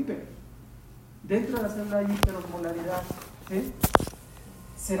hipo a hiper. Dentro de la célula hay hiperosmolaridad, ¿sí?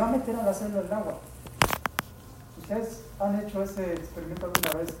 Se va a meter a la célula el agua. ¿Ustedes han hecho ese experimento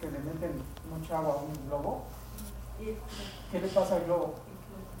alguna vez que le meten mucha agua a un globo? ¿Qué le pasa al globo?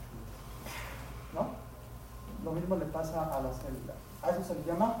 ¿No? Lo mismo le pasa a la célula. A eso se le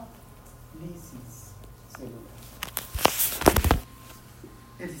llama lisis celular.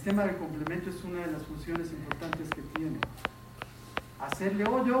 El sistema de complemento es una de las funciones importantes que tiene. Hacerle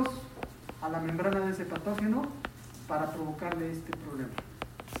hoyos a la membrana de ese patógeno para provocarle este problema.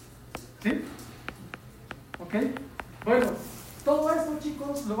 ¿Sí? ¿Ok? Bueno, todo esto,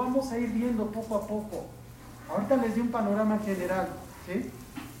 chicos, lo vamos a ir viendo poco a poco. Ahorita les di un panorama general, ¿sí?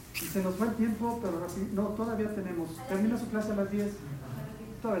 Y se nos fue el tiempo, pero no, todavía tenemos. ¿Termina su clase a las 10?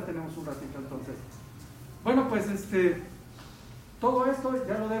 Todavía tenemos un ratito entonces. Bueno, pues todo esto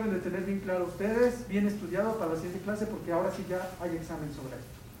ya lo deben de tener bien claro ustedes, bien estudiado para la siguiente clase, porque ahora sí ya hay examen sobre esto.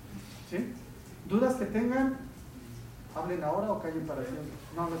 ¿Sí? ¿Dudas que tengan? Hablen ahora o callen para siempre.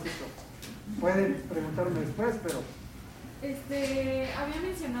 No, no es cierto. Pueden preguntarme después, pero... había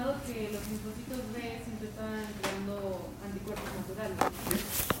mencionado que los linfocitos B siempre estaban creando anticuerpos naturales.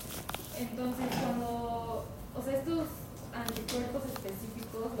 Entonces, estos anticuerpos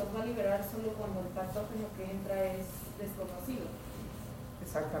específicos los va a liberar solo cuando el patógeno que entra es desconocido.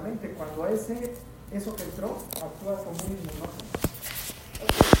 Exactamente, cuando eso que entró actúa como un inmunógeno.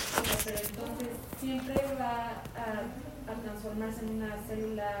 Pero entonces siempre va a transformarse en una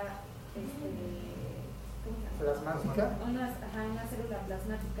célula plasmática. Una célula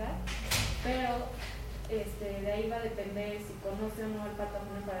plasmática, pero de ahí va a depender si conoce o no el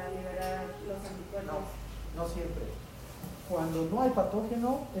patógeno para liberar los anticuerpos. No siempre. Cuando no hay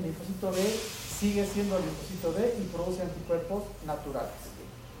patógeno, el linfocito B sigue siendo el linfocito B y produce anticuerpos naturales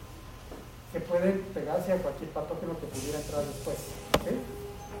que pueden pegarse a cualquier patógeno que pudiera entrar después. ¿Okay?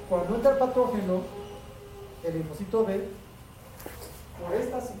 Cuando entra el patógeno, el linfocito B, por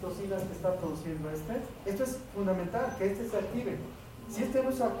estas citocinas que está produciendo esto es fundamental, que se active. Si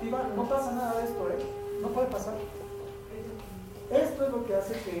no se activa, no pasa nada de esto, no puede pasar. Esto es lo que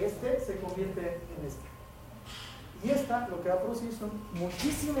hace que se convierte en este. Y lo que va a producir son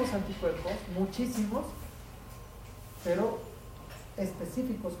muchísimos anticuerpos, muchísimos, pero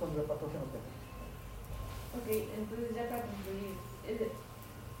específicos contra el patógeno T. Ok, entonces ya para concluir,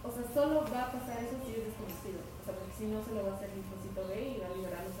 solo va a pasar eso si es desconocido, porque si no se lo va a hacer el linfocito B y va a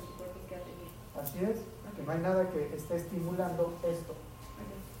liberar los anticuerpos que ha tenido. Así es, que no hay nada que esté estimulando esto.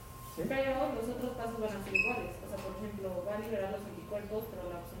 Okay. ¿Sí? Pero los otros pasos van a ser iguales, por ejemplo, va a liberar los anticuerpos, pero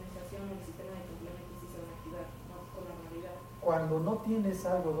la opsonización o el sistema de complemento sí se van a activar, ¿no? Con normalidad. Cuando no tienes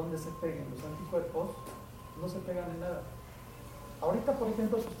algo donde se peguen los anticuerpos, no se pegan en nada. Ahorita, por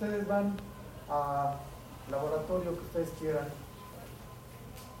ejemplo, si ustedes van a laboratorio que ustedes quieran,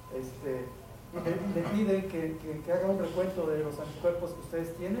 le piden que haga un recuento de los anticuerpos que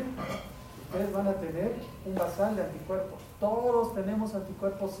ustedes tienen, ustedes van a tener un basal de anticuerpos. Todos tenemos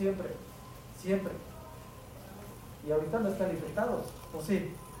anticuerpos siempre, siempre. Y ahorita no están infectados, ¿o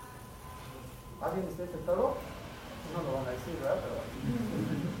sí? ¿Alguien está infectado? No lo van a decir, ¿verdad? Pero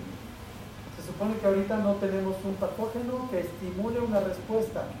se supone que ahorita no tenemos un patógeno que estimule una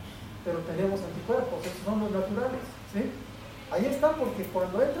respuesta, pero tenemos anticuerpos, esos son los naturales, ¿sí? Ahí están porque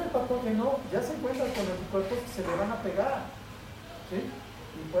cuando entra el patógeno ya se encuentran con anticuerpos que se le van a pegar, ¿sí?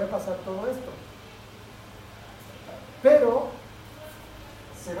 Y puede pasar todo esto. Pero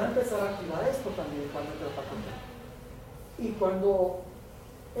se va a empezar a activar esto también cuando entra el patógeno. Y cuando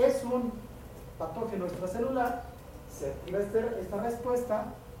es un patógeno extracelular, se activa esta respuesta,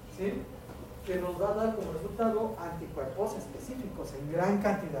 ¿sí? Que nos va a dar como resultado anticuerpos específicos en gran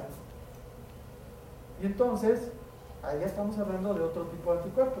cantidad. Y entonces, ahí ya estamos hablando de otro tipo de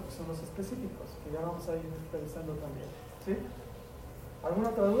anticuerpos, que son los específicos, que ya vamos a ir revisando también, ¿sí? ¿Alguna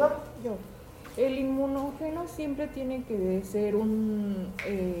otra duda? Yo. El inmunógeno siempre tiene que ser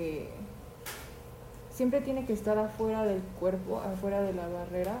siempre tiene que estar afuera del cuerpo, afuera de la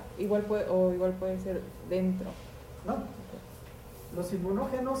barrera, igual puede ser dentro. No. Los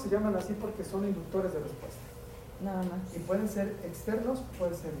inmunógenos se llaman así porque son inductores de respuesta. Nada más. Y pueden ser externos,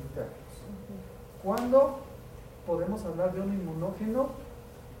 pueden ser internos. ¿Cuándo podemos hablar de un inmunógeno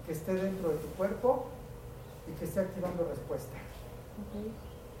que esté dentro de tu cuerpo y que esté activando respuesta?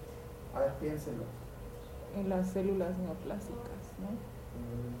 A ver, piénselo. En las células neoplásicas, ¿no?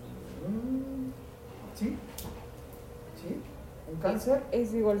 ¿Sí? ¿Sí? ¿Un cáncer?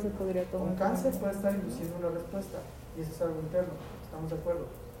 Es igual se podría tomar. Un cáncer puede estar induciendo una respuesta y eso es algo interno, estamos de acuerdo.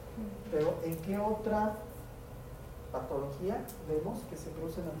 Pero ¿en qué otra patología vemos que se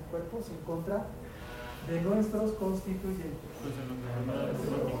producen anticuerpos en contra de nuestros constituyentes?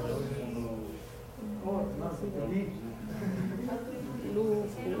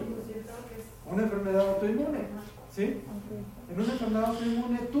 Una enfermedad autoinmune, ¿sí? En una enfermedad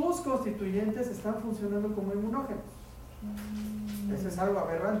autoinmune tus constituyentes están funcionando como inmunógenos. Eso es algo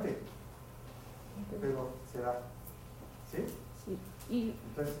aberrante, pero se da, ¿sí? Sí. Y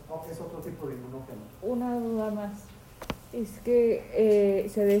entonces es otro tipo de inmunógeno. una duda más, es que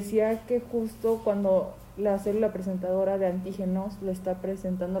se decía que justo cuando la célula presentadora de antígenos le está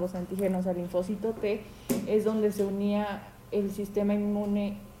presentando los antígenos al linfocito T, es donde se unía el sistema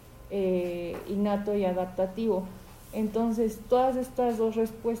inmune innato y adaptativo. Entonces, todas estas dos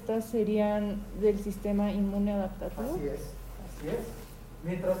respuestas serían del sistema inmune adaptativo. Así es, así es.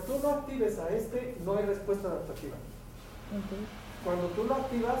 Mientras tú no actives a este, no hay respuesta adaptativa. Okay. Cuando tú lo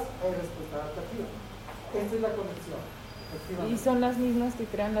activas, hay respuesta adaptativa. Esta es la conexión. ¿Y son las mismas que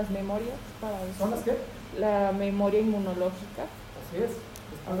crean las memorias para eso? ¿Son las qué? La memoria inmunológica. Así es.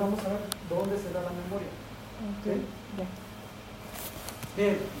 Después vamos a ver dónde se da la memoria. Okay. ¿Sí? Ya.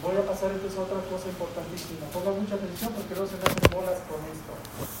 Bien, voy a pasar entonces a otra cosa importantísima. Pongan mucha atención porque luego se me hacen bolas con esto.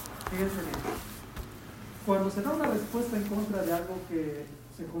 Fíjense bien. Cuando se da una respuesta en contra de algo que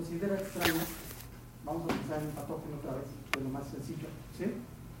se considera extraño, vamos a pensar en el patógeno otra vez, de lo más sencillo, ¿sí?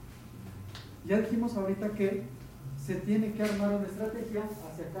 Ya dijimos ahorita que se tiene que armar una estrategia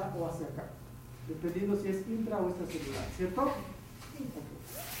hacia acá o hacia acá, dependiendo si es intra o extracelular, ¿cierto? Sí.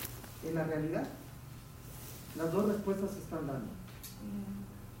 Okay. En la realidad, las dos respuestas se están dando.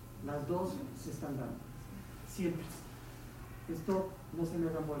 Las dos se están dando. Siempre. Esto no se me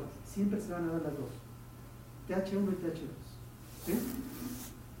hagan bolas. Siempre se van a dar las dos. TH1 y TH2. ¿Sí?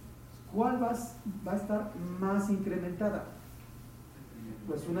 ¿Cuál va a estar más incrementada?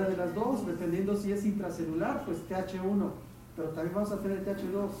 Pues una de las dos, dependiendo si es intracelular, pues TH1. Pero también vamos a tener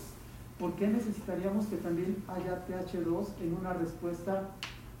TH2. ¿Por qué necesitaríamos que también haya TH2 en una respuesta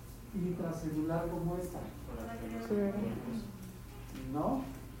intracelular como esta? ¿No?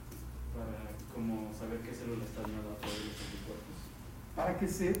 Para como saber qué célula está dando a todos los anticuerpos. Para que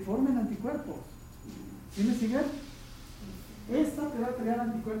se formen anticuerpos. ¿Sí me siguen? Esta te va a crear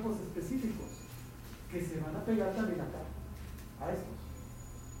anticuerpos específicos que se van a pegar también acá, a estos.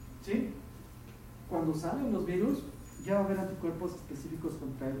 ¿Sí? Cuando salen los virus, ya va a haber anticuerpos específicos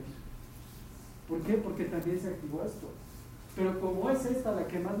contra ellos. ¿Por qué? Porque también se activó esto. Pero como es esta la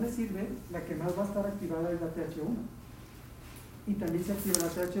que más me sirve, la que más va a estar activada es la TH1. Y también se activa la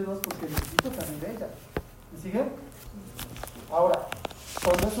TH2 porque necesito también de ella. ¿Me siguen? Ahora,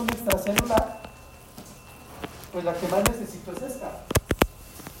 cuando es un extracelular, pues la que más necesito es esta,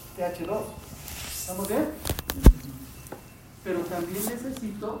 TH2. ¿Estamos bien? Pero también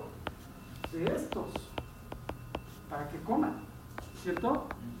necesito de estos para que coman, ¿cierto?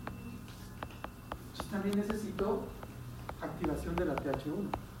 Entonces también necesito activación de la TH1.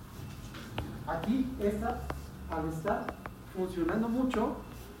 Aquí esta, al estar funcionando mucho,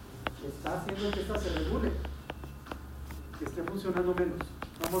 está haciendo que esta se regule, que esté funcionando menos.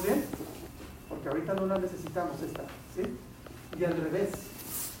 ¿Estamos bien? Porque ahorita no la necesitamos esta, ¿sí? Y al revés,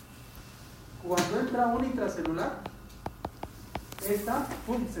 cuando entra un intracelular, esta,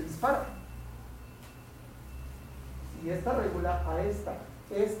 ¡pum!, se dispara. Y esta regula a esta.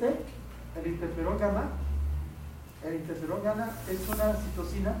 El interferón gamma es una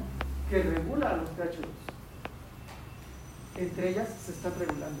citocina que regula a los TH2. Entre ellas se están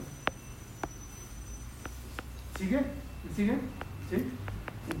regulando. ¿Sigue? ¿Me siguen? ¿Sí?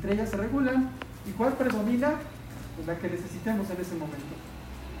 Entre ellas se regulan. ¿Y cuál predomina? Pues la que necesitemos en ese momento.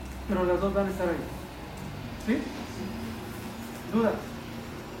 Pero las dos van a estar ahí. ¿Sí? ¿Dudas?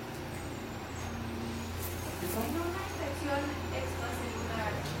 En una infección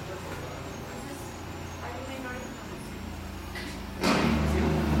extracelular, entonces hay una menor inflamación.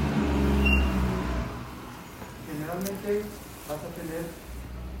 Generalmente vas a tener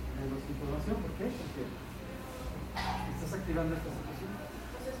menos información. ¿Por qué? Porque estás activando esta situación.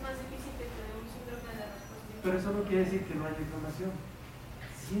 Pues es más difícil que te dé un síndrome de respuesta. Pero eso no quiere decir que no haya información.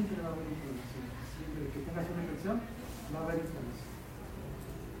 Siempre va a haber información. Siempre que tengas una infección, va a haber información.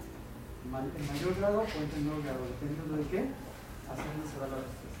 En mayor grado o en menor grado, dependiendo de qué, así se da la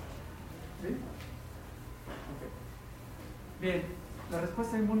respuesta. ¿Sí? Ok. Bien, la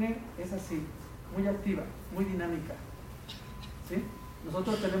respuesta inmune es así, muy activa, muy dinámica. ¿Sí?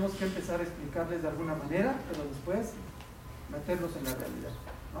 Nosotros tenemos que empezar a explicarles de alguna manera, pero después meterlos en la realidad,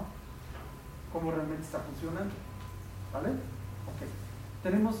 ¿no? Cómo realmente está funcionando. ¿Vale? Ok.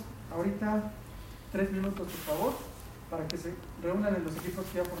 Tenemos ahorita 3 minutos, por favor, para que se reúnan en los equipos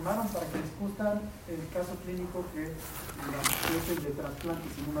que ya formaron, para que discutan el caso clínico que es el de trasplante,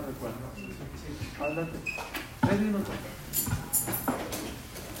 si no me recuerdo. Adelante. 3 minutos.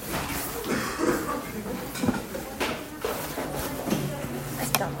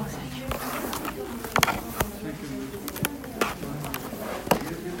 Estamos.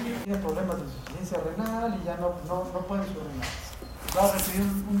 Tiene problemas de insuficiencia renal y ya no pueden surrenar. Va a recibir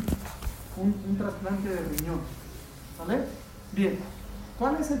un trasplante de riñón. ¿Vale? Bien.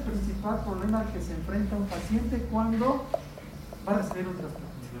 ¿Cuál es el principal problema al que se enfrenta un paciente cuando va a recibir un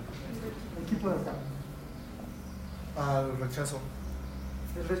trasplante? El equipo de acá. Al rechazo.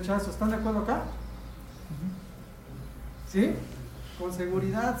 El rechazo. ¿Están de acuerdo acá? ¿Sí? ¿Con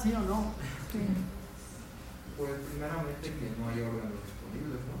seguridad, sí o no? Sí. Pues primeramente que no hay órganos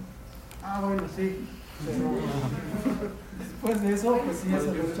disponibles, ¿no? Ah, bueno, sí. Pero después de eso, pues sí es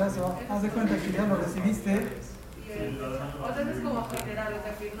el rechazo. Haz de cuenta que ya lo recibiste. O sea, es como general, o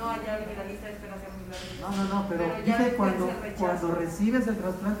sea, que no haya alguien en la lista de espera sea muy grande. No, pero dije cuando recibes el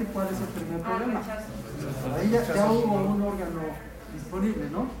trasplante, ¿cuál es el primer problema? Ahí ya hubo un órgano disponible,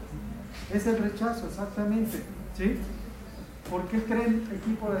 ¿no? Es el rechazo, exactamente. ¿Sí? ¿Por qué creen,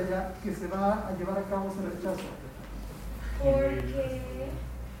 equipo de allá, que se va a llevar a cabo ese rechazo? Porque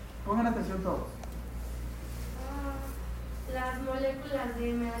Pongan atención todos. las moléculas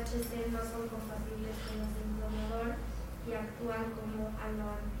de MHC no son compatibles con las del donador y actúan como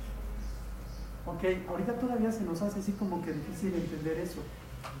aloantígenos. Ok, ahorita todavía se nos hace así como que difícil entender eso.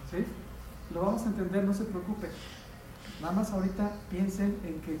 ¿Sí? Lo vamos a entender, no se preocupe. Nada más ahorita piensen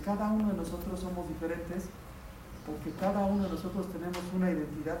en que cada uno de nosotros somos diferentes, porque cada uno de nosotros tenemos una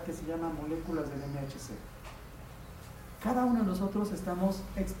identidad que se llama moléculas del MHC. Cada uno de nosotros estamos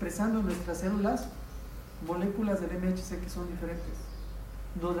expresando en nuestras células moléculas del MHC que son diferentes.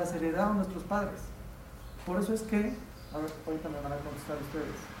 Nos las heredaron nuestros padres. Por eso es que, a ver, ahorita me van a contestar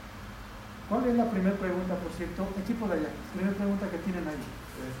ustedes. ¿Cuál es la primera pregunta, por cierto? Equipo de allá, primera pregunta que tienen ahí.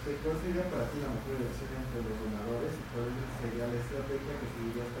 ¿Cuál sería para ti la mejor elección entre los donadores y cuál sería la estrategia que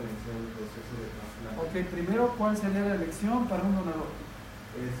seguirías para iniciar el proceso de trasplante? Ok, primero, ¿cuál sería la elección para un donador?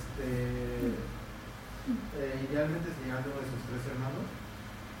 Idealmente serían uno de sus 3 hermanos,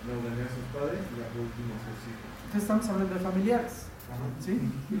 luego vendrían sus padres y ya por último sus hijos. Entonces estamos hablando de familiares, ¿sí?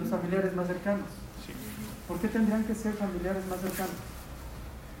 Y los familiares más cercanos. ¿Por qué tendrían que ser familiares más cercanos?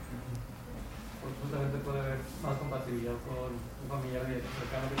 Porque justamente puede haber más compatibilidad con un familiar directo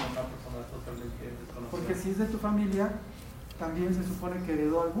cercano que con una persona totalmente desconocida. Porque si es de tu familia, también se supone que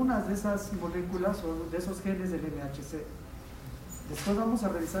heredó algunas de esas moléculas o de esos genes del MHC. Después vamos a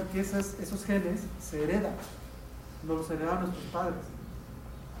revisar que esos genes se heredan. Nos los heredaron nuestros padres.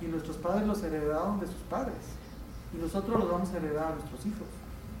 Y nuestros padres los heredaron de sus padres. Y nosotros los vamos a heredar a nuestros hijos.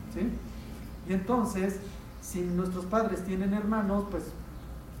 ¿Sí? Y entonces, si nuestros padres tienen hermanos, pues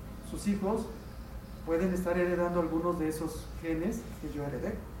sus hijos pueden estar heredando algunos de esos genes que yo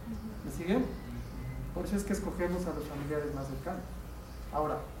heredé. ¿Me siguen? Por eso es que escogemos a los familiares más cercanos.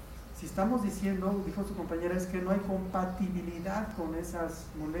 Ahora, si estamos diciendo, dijo su compañera, es que no hay compatibilidad con esas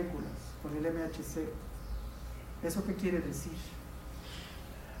moléculas, con el MHC. ¿Eso qué quiere decir?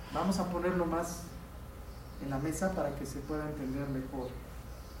 Vamos a ponerlo más en la mesa para que se pueda entender mejor.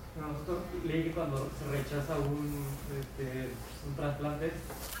 Nosotros leí que cuando se rechaza un trasplante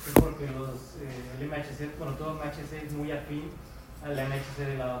es porque el MHC, bueno, todo MHC es muy afín al MHC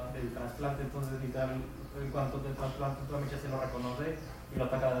del trasplante, entonces literal, en cuanto te trasplante, todo MHC lo reconoce y lo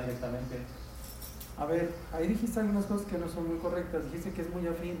ataca directamente. A ver, ahí dijiste algunas cosas que no son muy correctas. Dijiste que es muy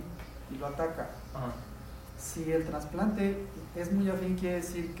afín y lo ataca. Ajá. Si el trasplante es muy afín, quiere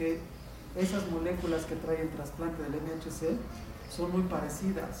decir que esas moléculas que trae el trasplante del MHC son muy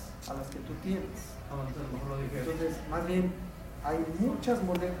parecidas a las que tú tienes. Entonces, más bien, hay muchas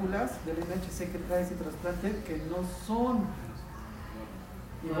moléculas del MHC que trae ese trasplante que no son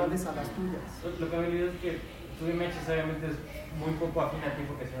iguales a las tuyas. Lo que me he leído es que tu MHC obviamente es muy poco afín a ti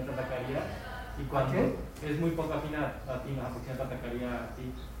porque si no te atacaría, Y cuando ¿qué? es muy poco afina a ti, no, porque te atacaría a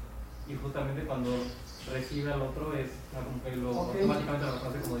ti. Y justamente cuando recibe al otro es como que lo automáticamente lo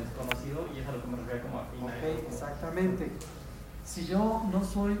reconoce como desconocido y es a lo que me refiero como afina. Ok, exactamente. Si yo no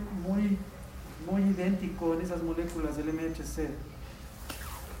soy muy idéntico en esas moléculas del MHC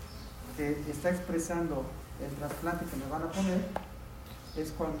que está expresando el trasplante que me van a poner,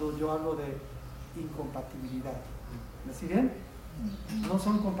 es cuando yo hablo de incompatibilidad. ¿Me siguen? No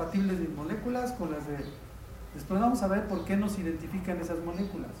son compatibles mis moléculas con las de... Después vamos a ver por qué nos identifican esas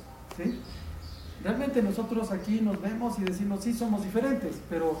moléculas, ¿sí? Realmente nosotros aquí nos vemos y decimos, sí, somos diferentes,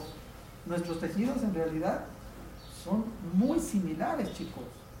 pero nuestros tejidos en realidad son muy similares, chicos.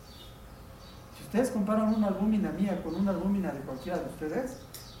 Si ustedes comparan una albúmina mía con una albúmina de cualquiera de ustedes,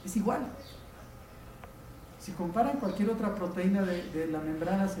 es igual. Si comparan cualquier otra proteína de la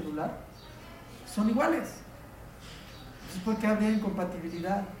membrana celular, son iguales. Entonces, ¿por qué habría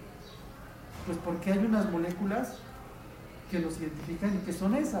incompatibilidad? Pues porque hay unas moléculas que nos identifican y que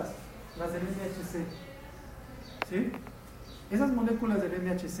son esas, las del MHC. ¿Sí? Esas moléculas del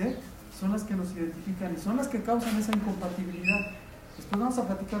MHC son las que nos identifican y son las que causan esa incompatibilidad. Después vamos a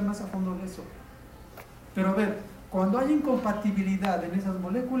platicar más a fondo de eso. Pero a ver, cuando hay incompatibilidad en esas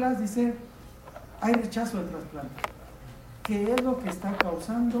moléculas, dice, hay rechazo del trasplante. ¿Qué es lo que está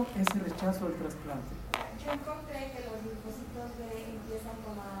causando ese rechazo del trasplante? Yo encontré que los linfocitos B empiezan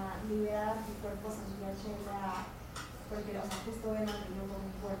como a liberar anticuerpos anti-HLA, porque, o sea, justo ven al niño como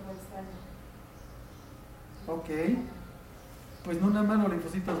un cuerpo extraño. Ok. Pues no nada más los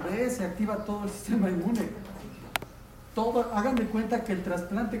linfocitos B, se activa todo el sistema inmune. Todo, hagan de cuenta que el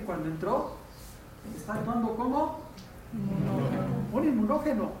trasplante cuando entró, está actuando como un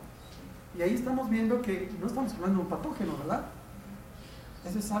inmunógeno. Y ahí estamos viendo que no estamos hablando de un patógeno, ¿verdad?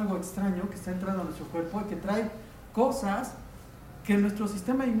 Eso es algo extraño que está entrando a nuestro cuerpo y que trae cosas que nuestro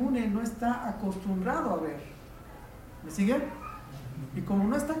sistema inmune no está acostumbrado a ver. ¿Me siguen? Y como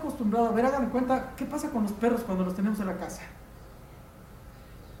no está acostumbrado a ver, hagan de cuenta, ¿qué pasa con los perros cuando los tenemos en la casa?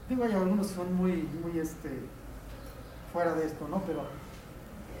 Digo, hay algunos que son muy fuera de esto, ¿no? Pero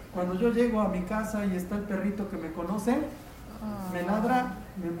cuando yo llego a mi casa y está el perrito que me conoce, me ladra,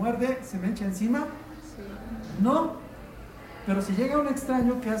 me muerde, se me echa encima. No, pero si llega un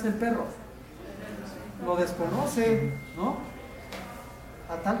extraño, ¿qué hace el perro? Lo desconoce, ¿no?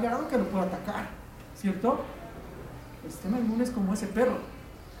 A tal grado que lo puede atacar, ¿cierto? El sistema inmune es como ese perro.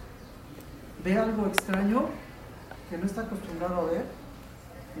 Ve algo extraño que no está acostumbrado a ver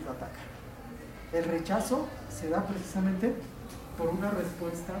y lo ataca. El rechazo se da precisamente por una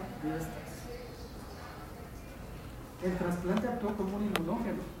respuesta de estas. El trasplante actuó como un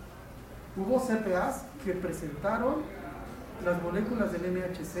inmunógeno. Hubo CPAs que presentaron las moléculas del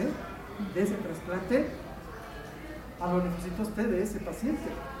MHC de ese trasplante a los linfocitos T de ese paciente.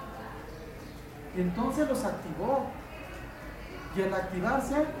 Y entonces los activó. Y al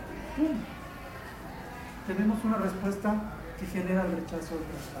activarse, ¡pum!, tenemos una respuesta que genera el rechazo del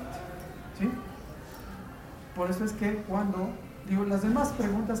trasplante. ¿Sí? Por eso es que cuando, digo, las demás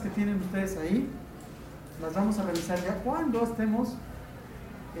preguntas que tienen ustedes ahí, las vamos a revisar ya cuando estemos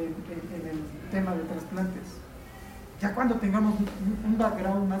en el tema de trasplantes. Ya cuando tengamos un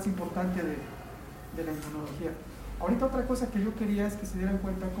background más importante de la inmunología. Ahorita otra cosa que yo quería es que se dieran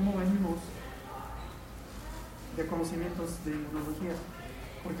cuenta cómo venimos de conocimientos de inmunología.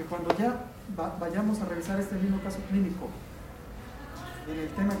 Porque cuando ya vayamos a revisar este mismo caso clínico en el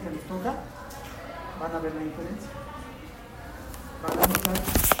tema que nos toca, van a ver la diferencia. Van a notar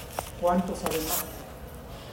cuánto sabemos.